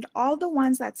mentioned, all the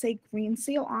ones that say Green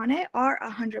Seal on it are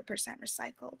 100%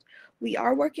 recycled. We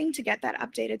are working to get that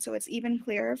updated so it's even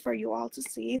clearer for you all to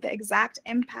see the exact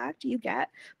impact you get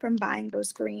from buying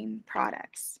those green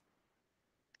products.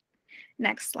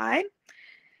 Next slide.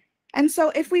 And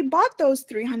so if we bought those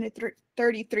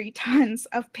 333 tons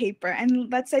of paper,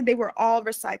 and let's say they were all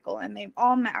recycled and they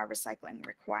all met our recycling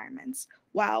requirements,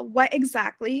 well, what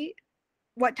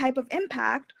type of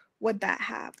impact would that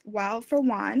have? Well, for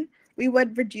one, we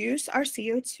would reduce our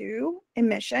CO2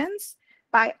 emissions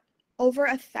by over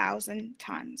 1,000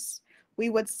 tons. We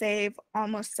would save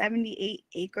almost 78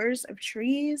 acres of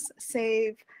trees,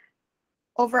 save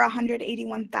over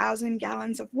 181,000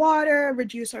 gallons of water,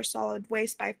 reduce our solid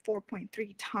waste by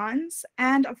 4.3 tons.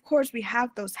 And of course, we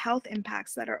have those health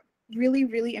impacts that are really,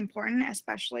 really important,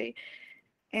 especially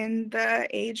in the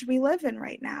age we live in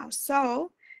right now.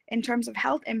 So in terms of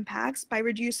health impacts, by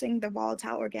reducing the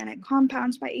volatile organic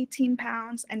compounds by 18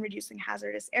 pounds and reducing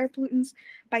hazardous air pollutants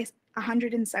by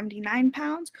 179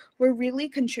 pounds, we're really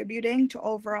contributing to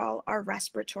overall our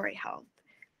respiratory health.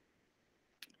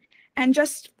 And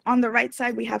just on the right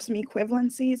side, we have some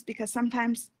equivalencies, because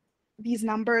sometimes these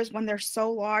numbers, when they're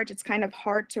so large, it's kind of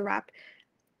hard to wrap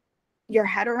your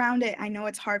head around it. I know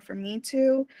it's hard for me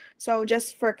too. So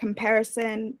just for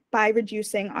comparison, by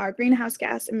reducing our greenhouse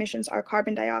gas emissions, our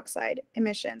carbon dioxide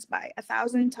emissions by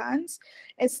 1,000 tons,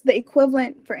 it's the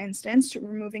equivalent, for instance, to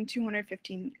removing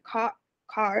 215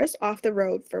 cars off the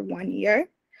road for 1 year,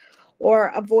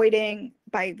 or avoiding,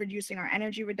 by reducing our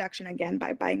energy reduction, again,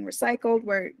 by buying recycled,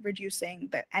 we're reducing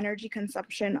the energy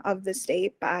consumption of the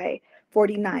state by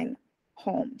 49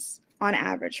 homes on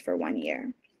average for 1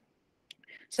 year.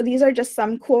 So these are just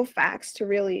some cool facts to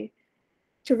really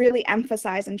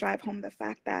emphasize and drive home the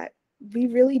fact that we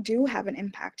really do have an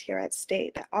impact here at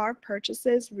state, that our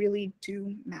purchases really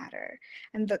do matter.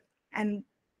 And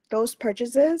those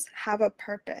purchases have a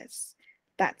purpose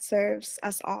that serves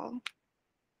us all.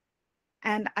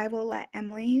 And I will let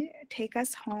Emily take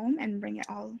us home and bring it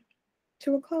all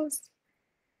to a close.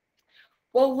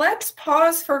 Well, let's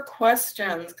pause for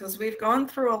questions, because we've gone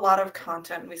through a lot of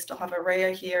content. We still have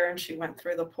Araya here, and she went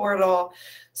through the portal.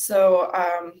 So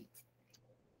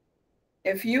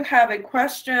if you have a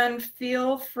question,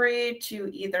 feel free to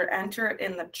either enter it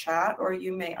in the chat, or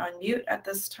you may unmute at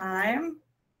this time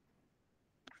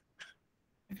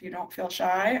if you don't feel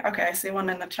shy. Okay, I see one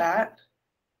in the chat.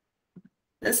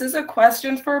 This is a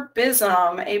question for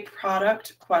BISM, a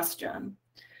product question.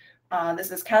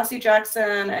 This is Cassie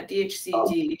Jackson at DHCD. Yeah,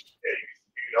 you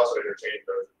can also entertain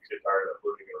those if you get tired of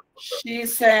moving.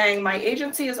 She's saying, my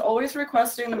agency is always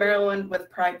requesting the Maryland with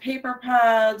Pride paper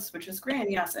pads, which is green,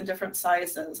 yes, in different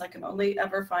sizes. I can only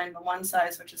ever find the one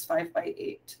size, which is 5 by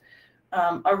 8.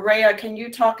 Araya, can you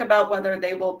talk about whether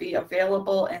they will be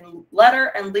available in letter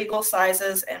and legal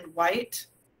sizes in white?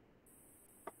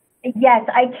 Yes,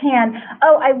 I can.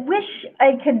 Oh, I wish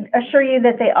I could assure you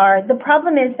that they are. The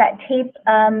problem is that tape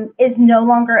is no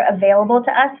longer available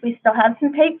to us. We still have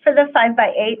some tape for the 5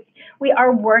 by 8. We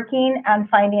are working on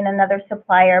finding another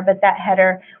supplier, but that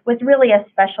header was really a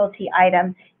specialty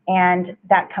item, and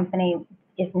that company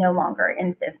is no longer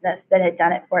in business that had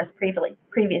done it for us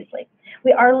previously.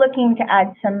 We are looking to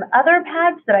add some other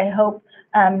pads that I hope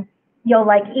you'll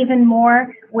like even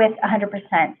more, with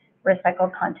 100%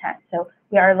 recycled content. So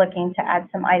we are looking to add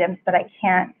some items, but I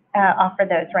can't offer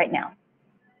those right now.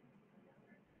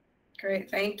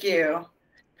 Great, thank you.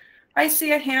 I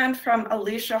see a hand from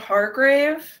Alicia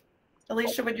Hargrave.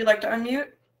 Alicia, would you like to unmute?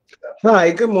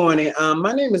 Hi, good morning.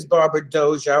 My name is Barbara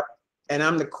Dozier, and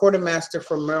I'm the quartermaster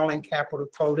for Maryland Capitol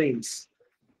Police.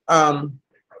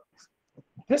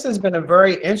 This has been a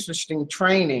very interesting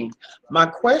training. My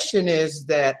question is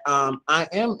that I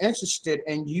am interested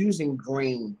in using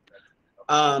green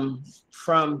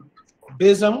from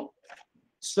BISM.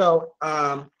 So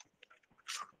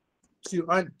to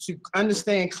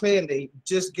understand clearly,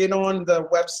 just get on the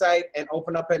website and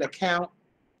open up an account.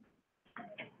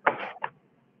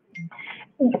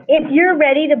 If you're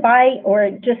ready to buy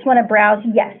or just want to browse,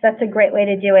 yes, that's a great way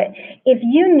to do it. If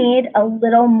you need a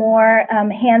little more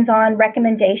hands-on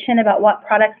recommendation about what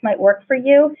products might work for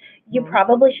you, you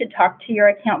probably should talk to your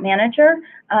account manager.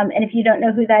 And if you don't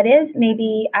know who that is,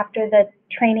 maybe after the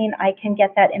training, I can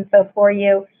get that info for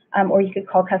you, or you could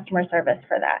call customer service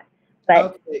for that.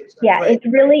 But Okay, yeah, great. it's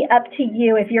really up to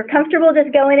you. If you're comfortable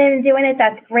just going in and doing it,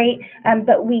 that's great.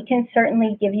 But we can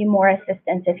certainly give you more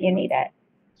assistance if you need it.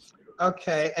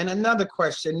 Okay, and another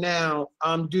question now,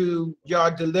 do y'all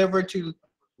deliver to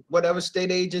whatever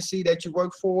state agency that you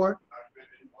work for?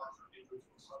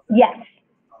 Yes.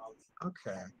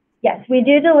 Okay. Yes, we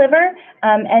do deliver,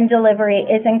 and delivery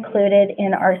is included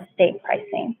in our state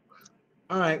pricing.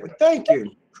 All right, well, thank you.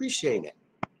 Appreciate it.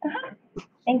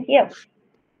 Thank you.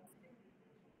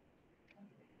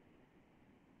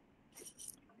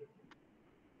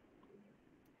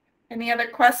 Any other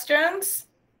questions?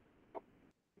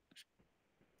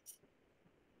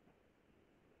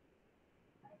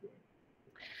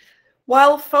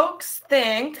 While folks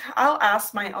think, I'll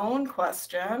ask my own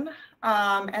question,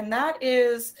 and that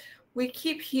is, we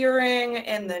keep hearing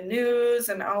in the news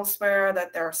and elsewhere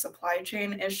that there are supply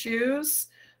chain issues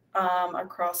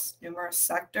across numerous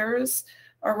sectors.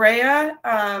 Araya,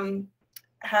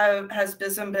 has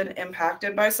BISM been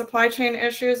impacted by supply chain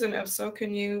issues? And if so,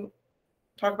 can you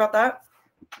talk about that?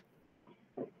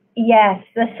 Yes,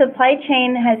 the supply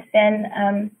chain has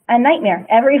been a nightmare.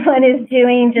 Everyone is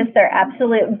doing just their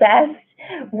absolute best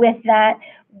with that.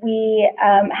 We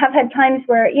have had times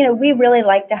where, we really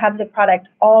like to have the product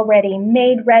already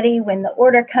made ready. When the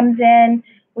order comes in,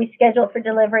 we schedule it for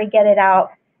delivery, get it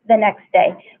out the next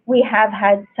day. We have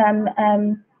had some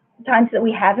times that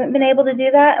we haven't been able to do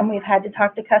that, and we've had to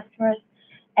talk to customers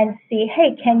and see,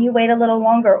 hey, can you wait a little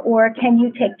longer, or can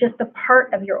you take just a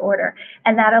part of your order?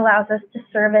 And that allows us to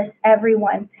service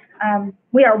everyone.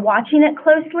 We are watching it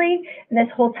closely. And this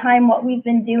whole time, what we've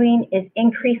been doing is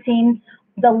increasing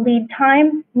the lead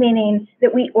time, meaning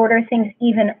that we order things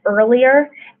even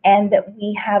earlier and that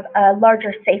we have a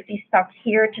larger safety stock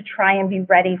here to try and be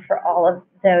ready for all of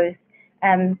those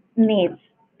needs.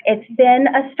 It's been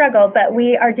a struggle, but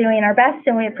we are doing our best,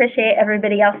 and we appreciate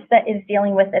everybody else that is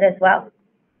dealing with it as well.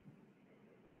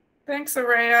 Thanks,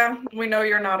 Araya. We know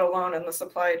you're not alone in the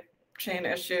supply chain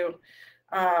issue.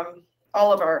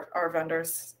 All of our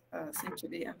vendors seem to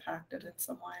be impacted in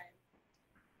some way.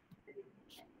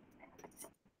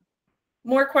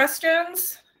 More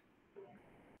questions?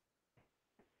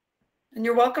 And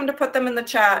you're welcome to put them in the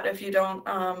chat if you don't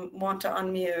want to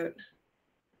unmute.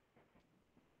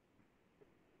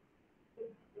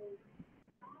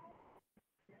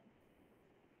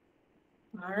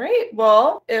 All right,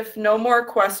 well, if no more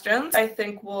questions, I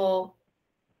think we'll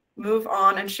move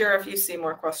on. And Shira, if you see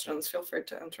more questions, feel free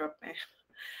to interrupt me.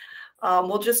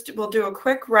 We'll do a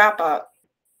quick wrap up.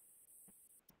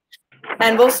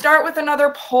 And we'll start with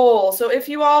another poll. So if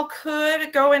you all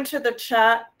could go into the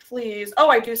chat, please. Oh,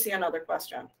 I do see another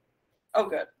question. Oh,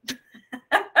 good.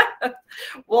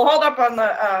 We'll hold up on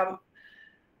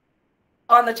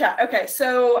the chat. Okay,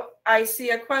 so I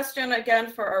see a question again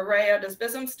for Araya. Does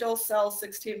BISM still sell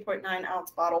 16.9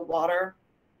 ounce bottled water?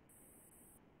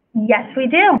 Yes, we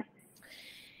do.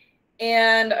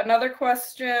 And another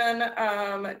question,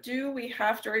 do we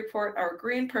have to report our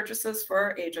green purchases for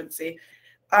our agency?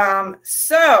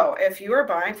 So if you are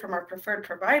buying from our preferred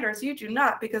providers, you do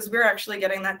not, because we're actually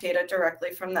getting that data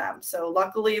directly from them. So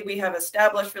luckily we have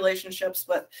established relationships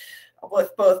with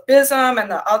both BISM and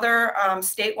the other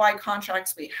statewide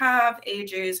contracts we have,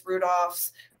 AJ's,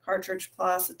 Rudolph's, Cartridge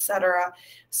Plus, etc.,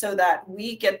 so that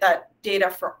we get that data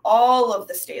for all of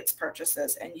the state's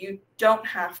purchases, and you don't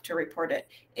have to report it.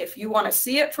 If you want to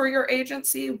see it for your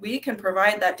agency, we can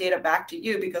provide that data back to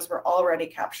you because we're already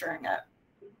capturing it.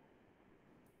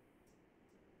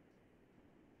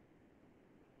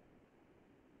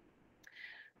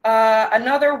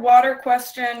 Another water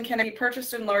question, can it be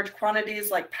purchased in large quantities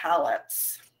like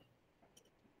pallets?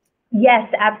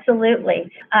 Yes,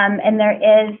 absolutely. And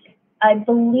there is, I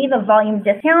believe, a volume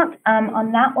discount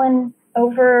on that one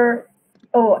over,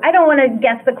 I don't want to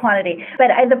guess the quantity, but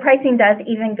the pricing does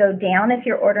even go down if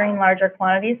you're ordering larger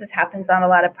quantities. This happens on a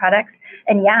lot of products.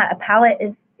 And yeah, a pallet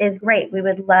is great. We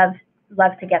would love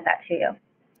to get that to you.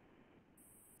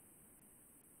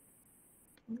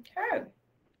 Okay.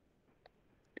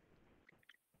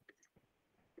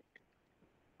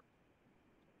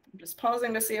 I'm just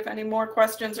pausing to see if any more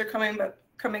questions are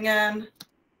coming in.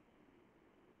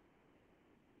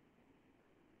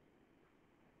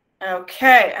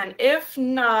 Okay, and if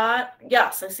not,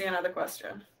 yes, I see another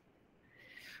question.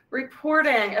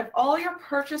 Reporting, if all your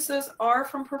purchases are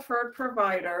from preferred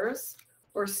providers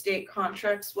or state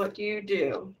contracts, what do you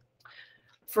do?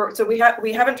 So we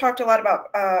haven't talked a lot about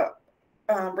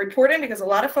reporting, because a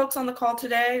lot of folks on the call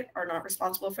today are not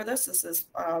responsible for this. This is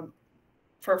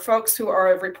for folks who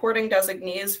are reporting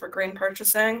designees for green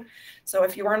purchasing. So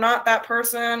if you are not that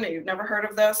person, you've never heard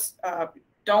of this,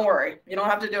 don't worry, you don't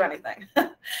have to do anything.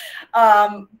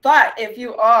 But if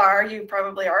you are, you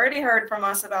probably already heard from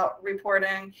us about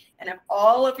reporting. And if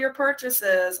all of your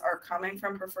purchases are coming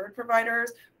from preferred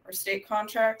providers or state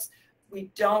contracts,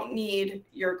 we don't need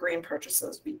your green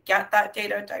purchases. We get that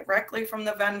data directly from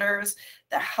the vendors.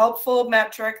 The helpful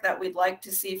metric that we'd like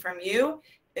to see from you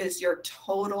is your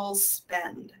total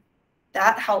spend.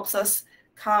 That helps us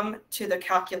come to the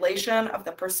calculation of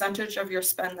the percentage of your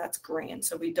spend that's green.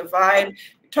 So we divide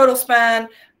total spend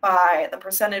by the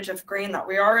percentage of green that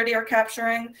we already are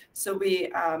capturing, so we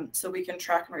can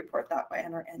track and report that way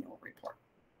in our annual report.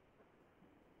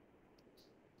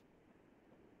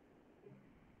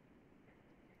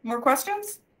 More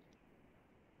questions?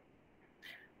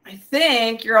 I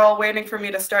think you're all waiting for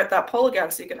me to start that poll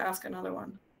again so you can ask another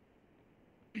one.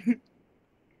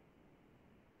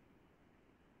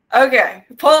 Okay,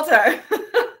 poll time.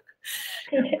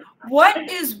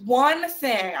 What is one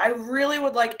thing, I really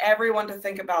would like everyone to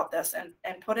think about this and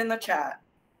put in the chat,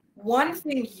 one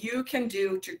thing you can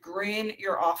do to green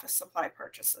your office supply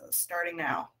purchases starting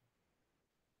now?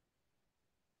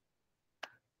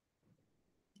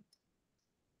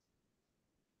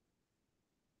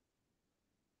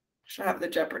 Should have the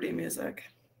Jeopardy music.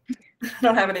 I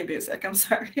don't have any music, I'm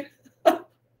sorry.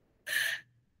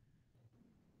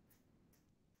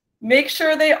 Make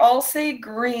sure they all say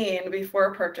green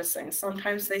before purchasing.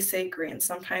 Sometimes they say green,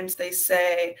 sometimes they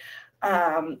say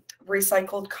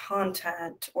recycled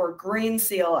content, or green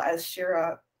seal, as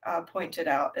Shira pointed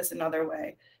out, is another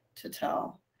way to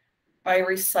tell. By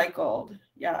recycled,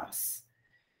 yes.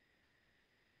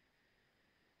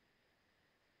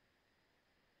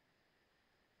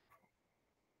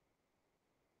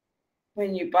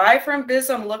 When you buy from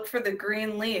BISM, look for the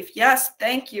green leaf. Yes,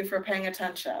 thank you for paying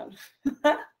attention.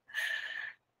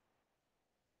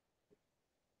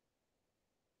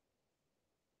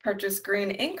 Purchase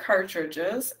green ink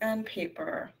cartridges and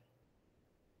paper.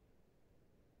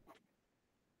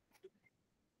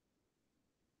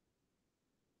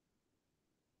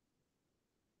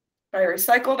 Buy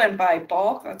recycled and buy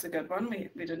bulk. That's a good one. We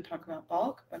didn't talk about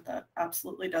bulk, but that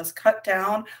absolutely does cut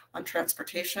down on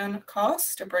transportation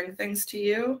costs to bring things to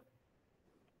you.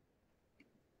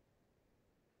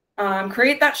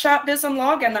 Create that Shop BISM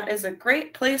login. That is a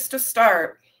great place to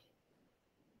start.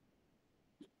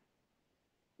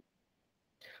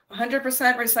 100%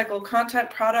 recycled content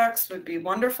products would be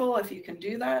wonderful if you can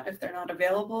do that. If they're not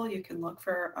available, you can look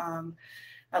for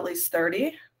at least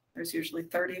 30. There's usually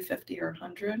 30, 50, or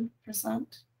 100%.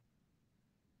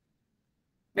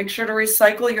 Make sure to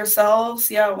recycle yourselves.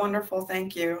 Yeah, wonderful.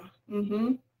 Thank you.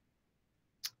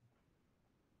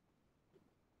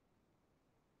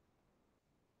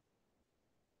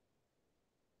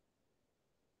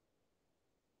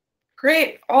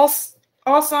 Great.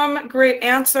 Awesome. Great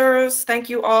answers. Thank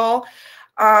you all.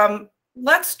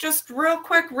 Let's just real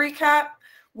quick recap.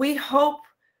 We hope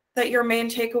that your main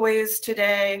takeaways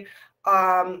today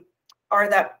are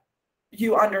that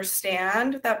you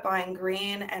understand that buying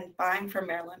green and buying from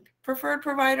Maryland preferred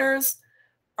providers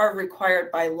are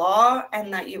required by law,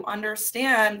 and that you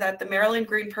understand that the Maryland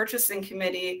Green Purchasing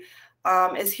Committee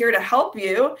is here to help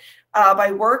you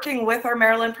by working with our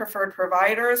Maryland preferred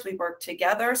providers. We work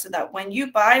together so that when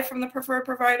you buy from the preferred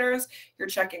providers, you're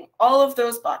checking all of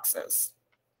those boxes.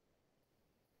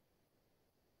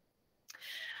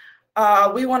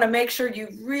 We want to make sure you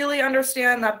really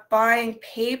understand that buying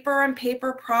paper and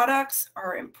paper products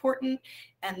are important,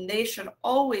 and they should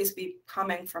always be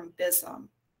coming from BISM.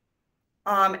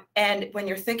 And when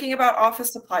you're thinking about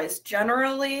office supplies,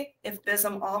 generally, if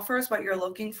BISM offers what you're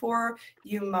looking for,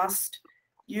 you must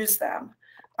use them.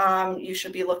 You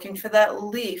should be looking for that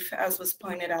leaf, as was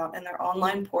pointed out in their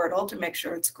online portal, to make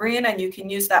sure it's green, and you can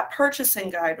use that purchasing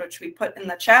guide, which we put in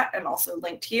the chat and also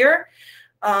linked here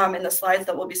in the slides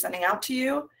that we'll be sending out to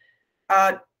you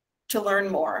to learn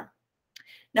more.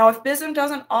 Now, if BISM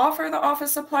doesn't offer the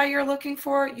office supply you're looking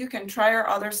for, you can try our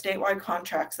other statewide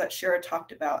contracts that Shira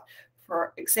talked about.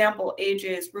 For example,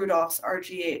 AJ's, Rudolph's,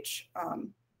 RGH,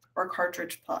 or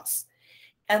Cartridge Plus.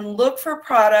 And look for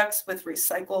products with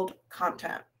recycled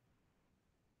content.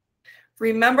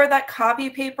 Remember that copy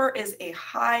paper is a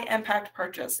high impact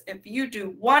purchase. If you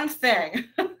do one thing,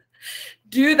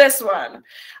 do this one.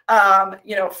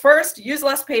 First, use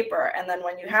less paper, and then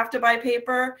when you have to buy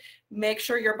paper, make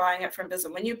sure you're buying it from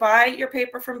BISM. When you buy your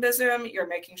paper from BISM, you're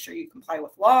making sure you comply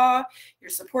with law, you're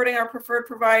supporting our preferred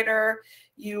provider,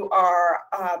 you are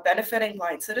benefiting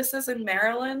blind citizens in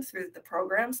Maryland through the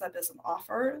programs that BISM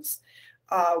offers.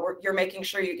 You're making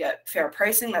sure you get fair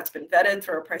pricing that's been vetted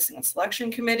through a pricing and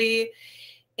selection committee.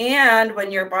 And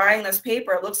when you're buying this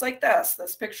paper, it looks like this.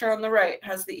 This picture on the right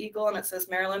has the eagle and it says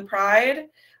Maryland Pride.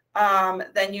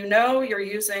 Then you know you're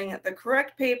using the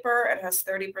correct paper. It has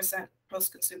 30%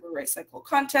 post-consumer recycled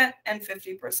content and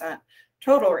 50%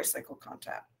 total recycled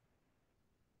content.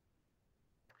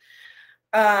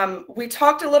 We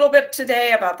talked a little bit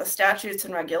today about the statutes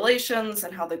and regulations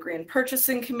and how the Green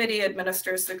Purchasing Committee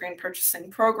administers the Green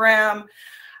Purchasing Program.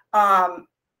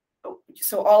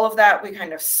 So all of that we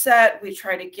kind of set. We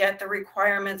try to get the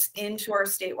requirements into our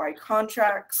statewide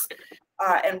contracts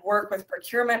and work with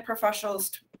procurement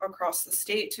professionals across the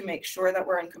state to make sure that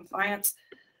we're in compliance.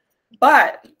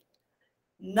 But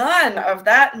none of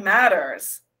that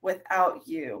matters without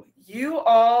you. You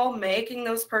all making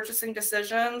those purchasing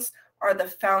decisions are the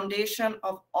foundation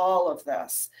of all of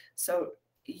this. So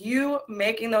you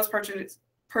making those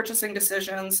purchasing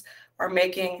decisions are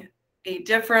making a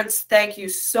difference. Thank you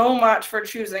so much for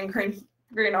choosing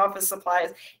green office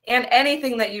supplies and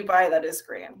anything that you buy that is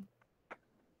green.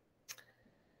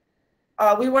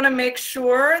 We want to make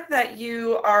sure that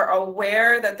you are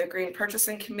aware that the Green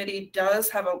Purchasing Committee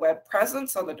does have a web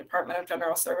presence on the Department of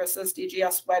General Services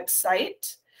DGS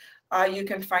website. You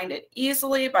can find it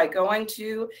easily by going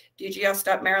to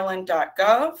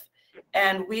dgs.maryland.gov,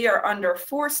 and we are under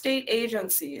 4 state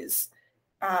agencies: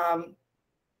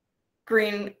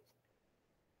 green.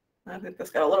 I think this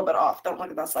got a little bit off. Don't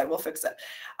look at that slide. We'll fix it.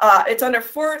 It's under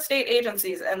 4 state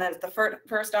agencies, and then the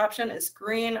first option is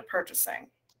green purchasing.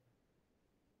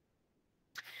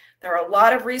 There are a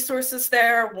lot of resources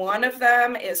there. One of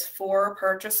them is for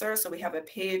purchasers. So we have a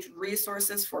page,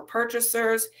 resources for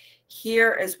purchasers.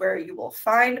 Here is where you will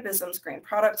find BISM's green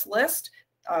products list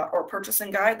or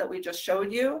purchasing guide that we just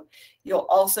showed you. You'll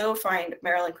also find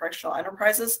Maryland Correctional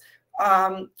Enterprises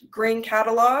green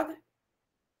catalog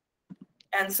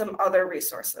and some other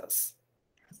resources.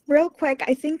 Real quick,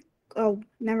 I think, oh,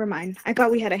 never mind. I thought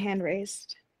we had a hand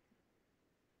raised.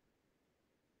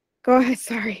 Go ahead,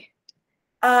 sorry.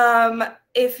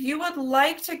 If you would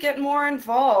like to get more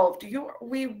involved,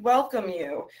 we welcome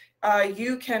you.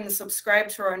 You can subscribe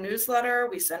to our newsletter.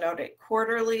 We send out a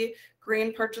quarterly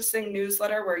green purchasing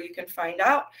newsletter where you can find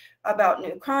out about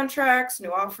new contracts,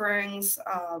 new offerings,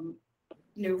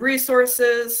 new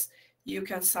resources. You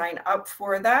can sign up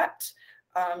for that.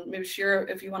 Maybe Shira,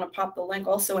 if you want to pop the link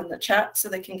also in the chat so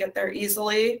they can get there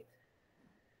easily.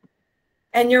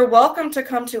 And you're welcome to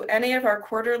come to any of our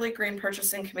quarterly Green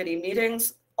Purchasing Committee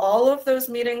meetings. All of those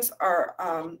meetings are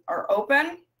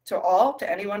open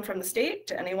to anyone from the state,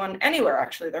 to anyone anywhere,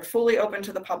 actually. They're fully open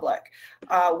to the public.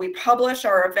 We publish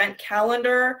our event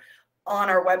calendar on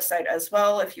our website as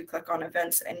well. If you click on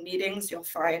events and meetings, you'll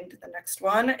find the next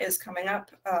one is coming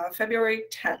up February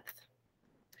 10th.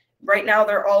 Right now,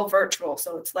 they're all virtual,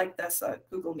 so it's like this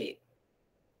Google Meet.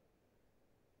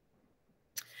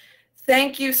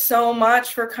 Thank you so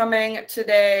much for coming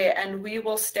today, and we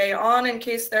will stay on in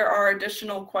case there are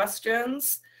additional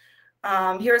questions.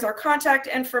 Here's our contact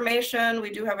information.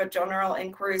 We do have a general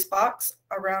inquiries box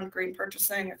around green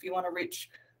purchasing if you want to reach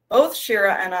both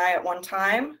Shira and I at one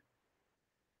time.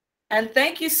 And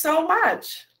thank you so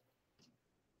much.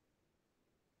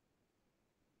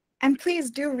 And please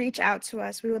do reach out to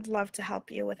us. We would love to help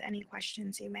you with any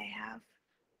questions you may have.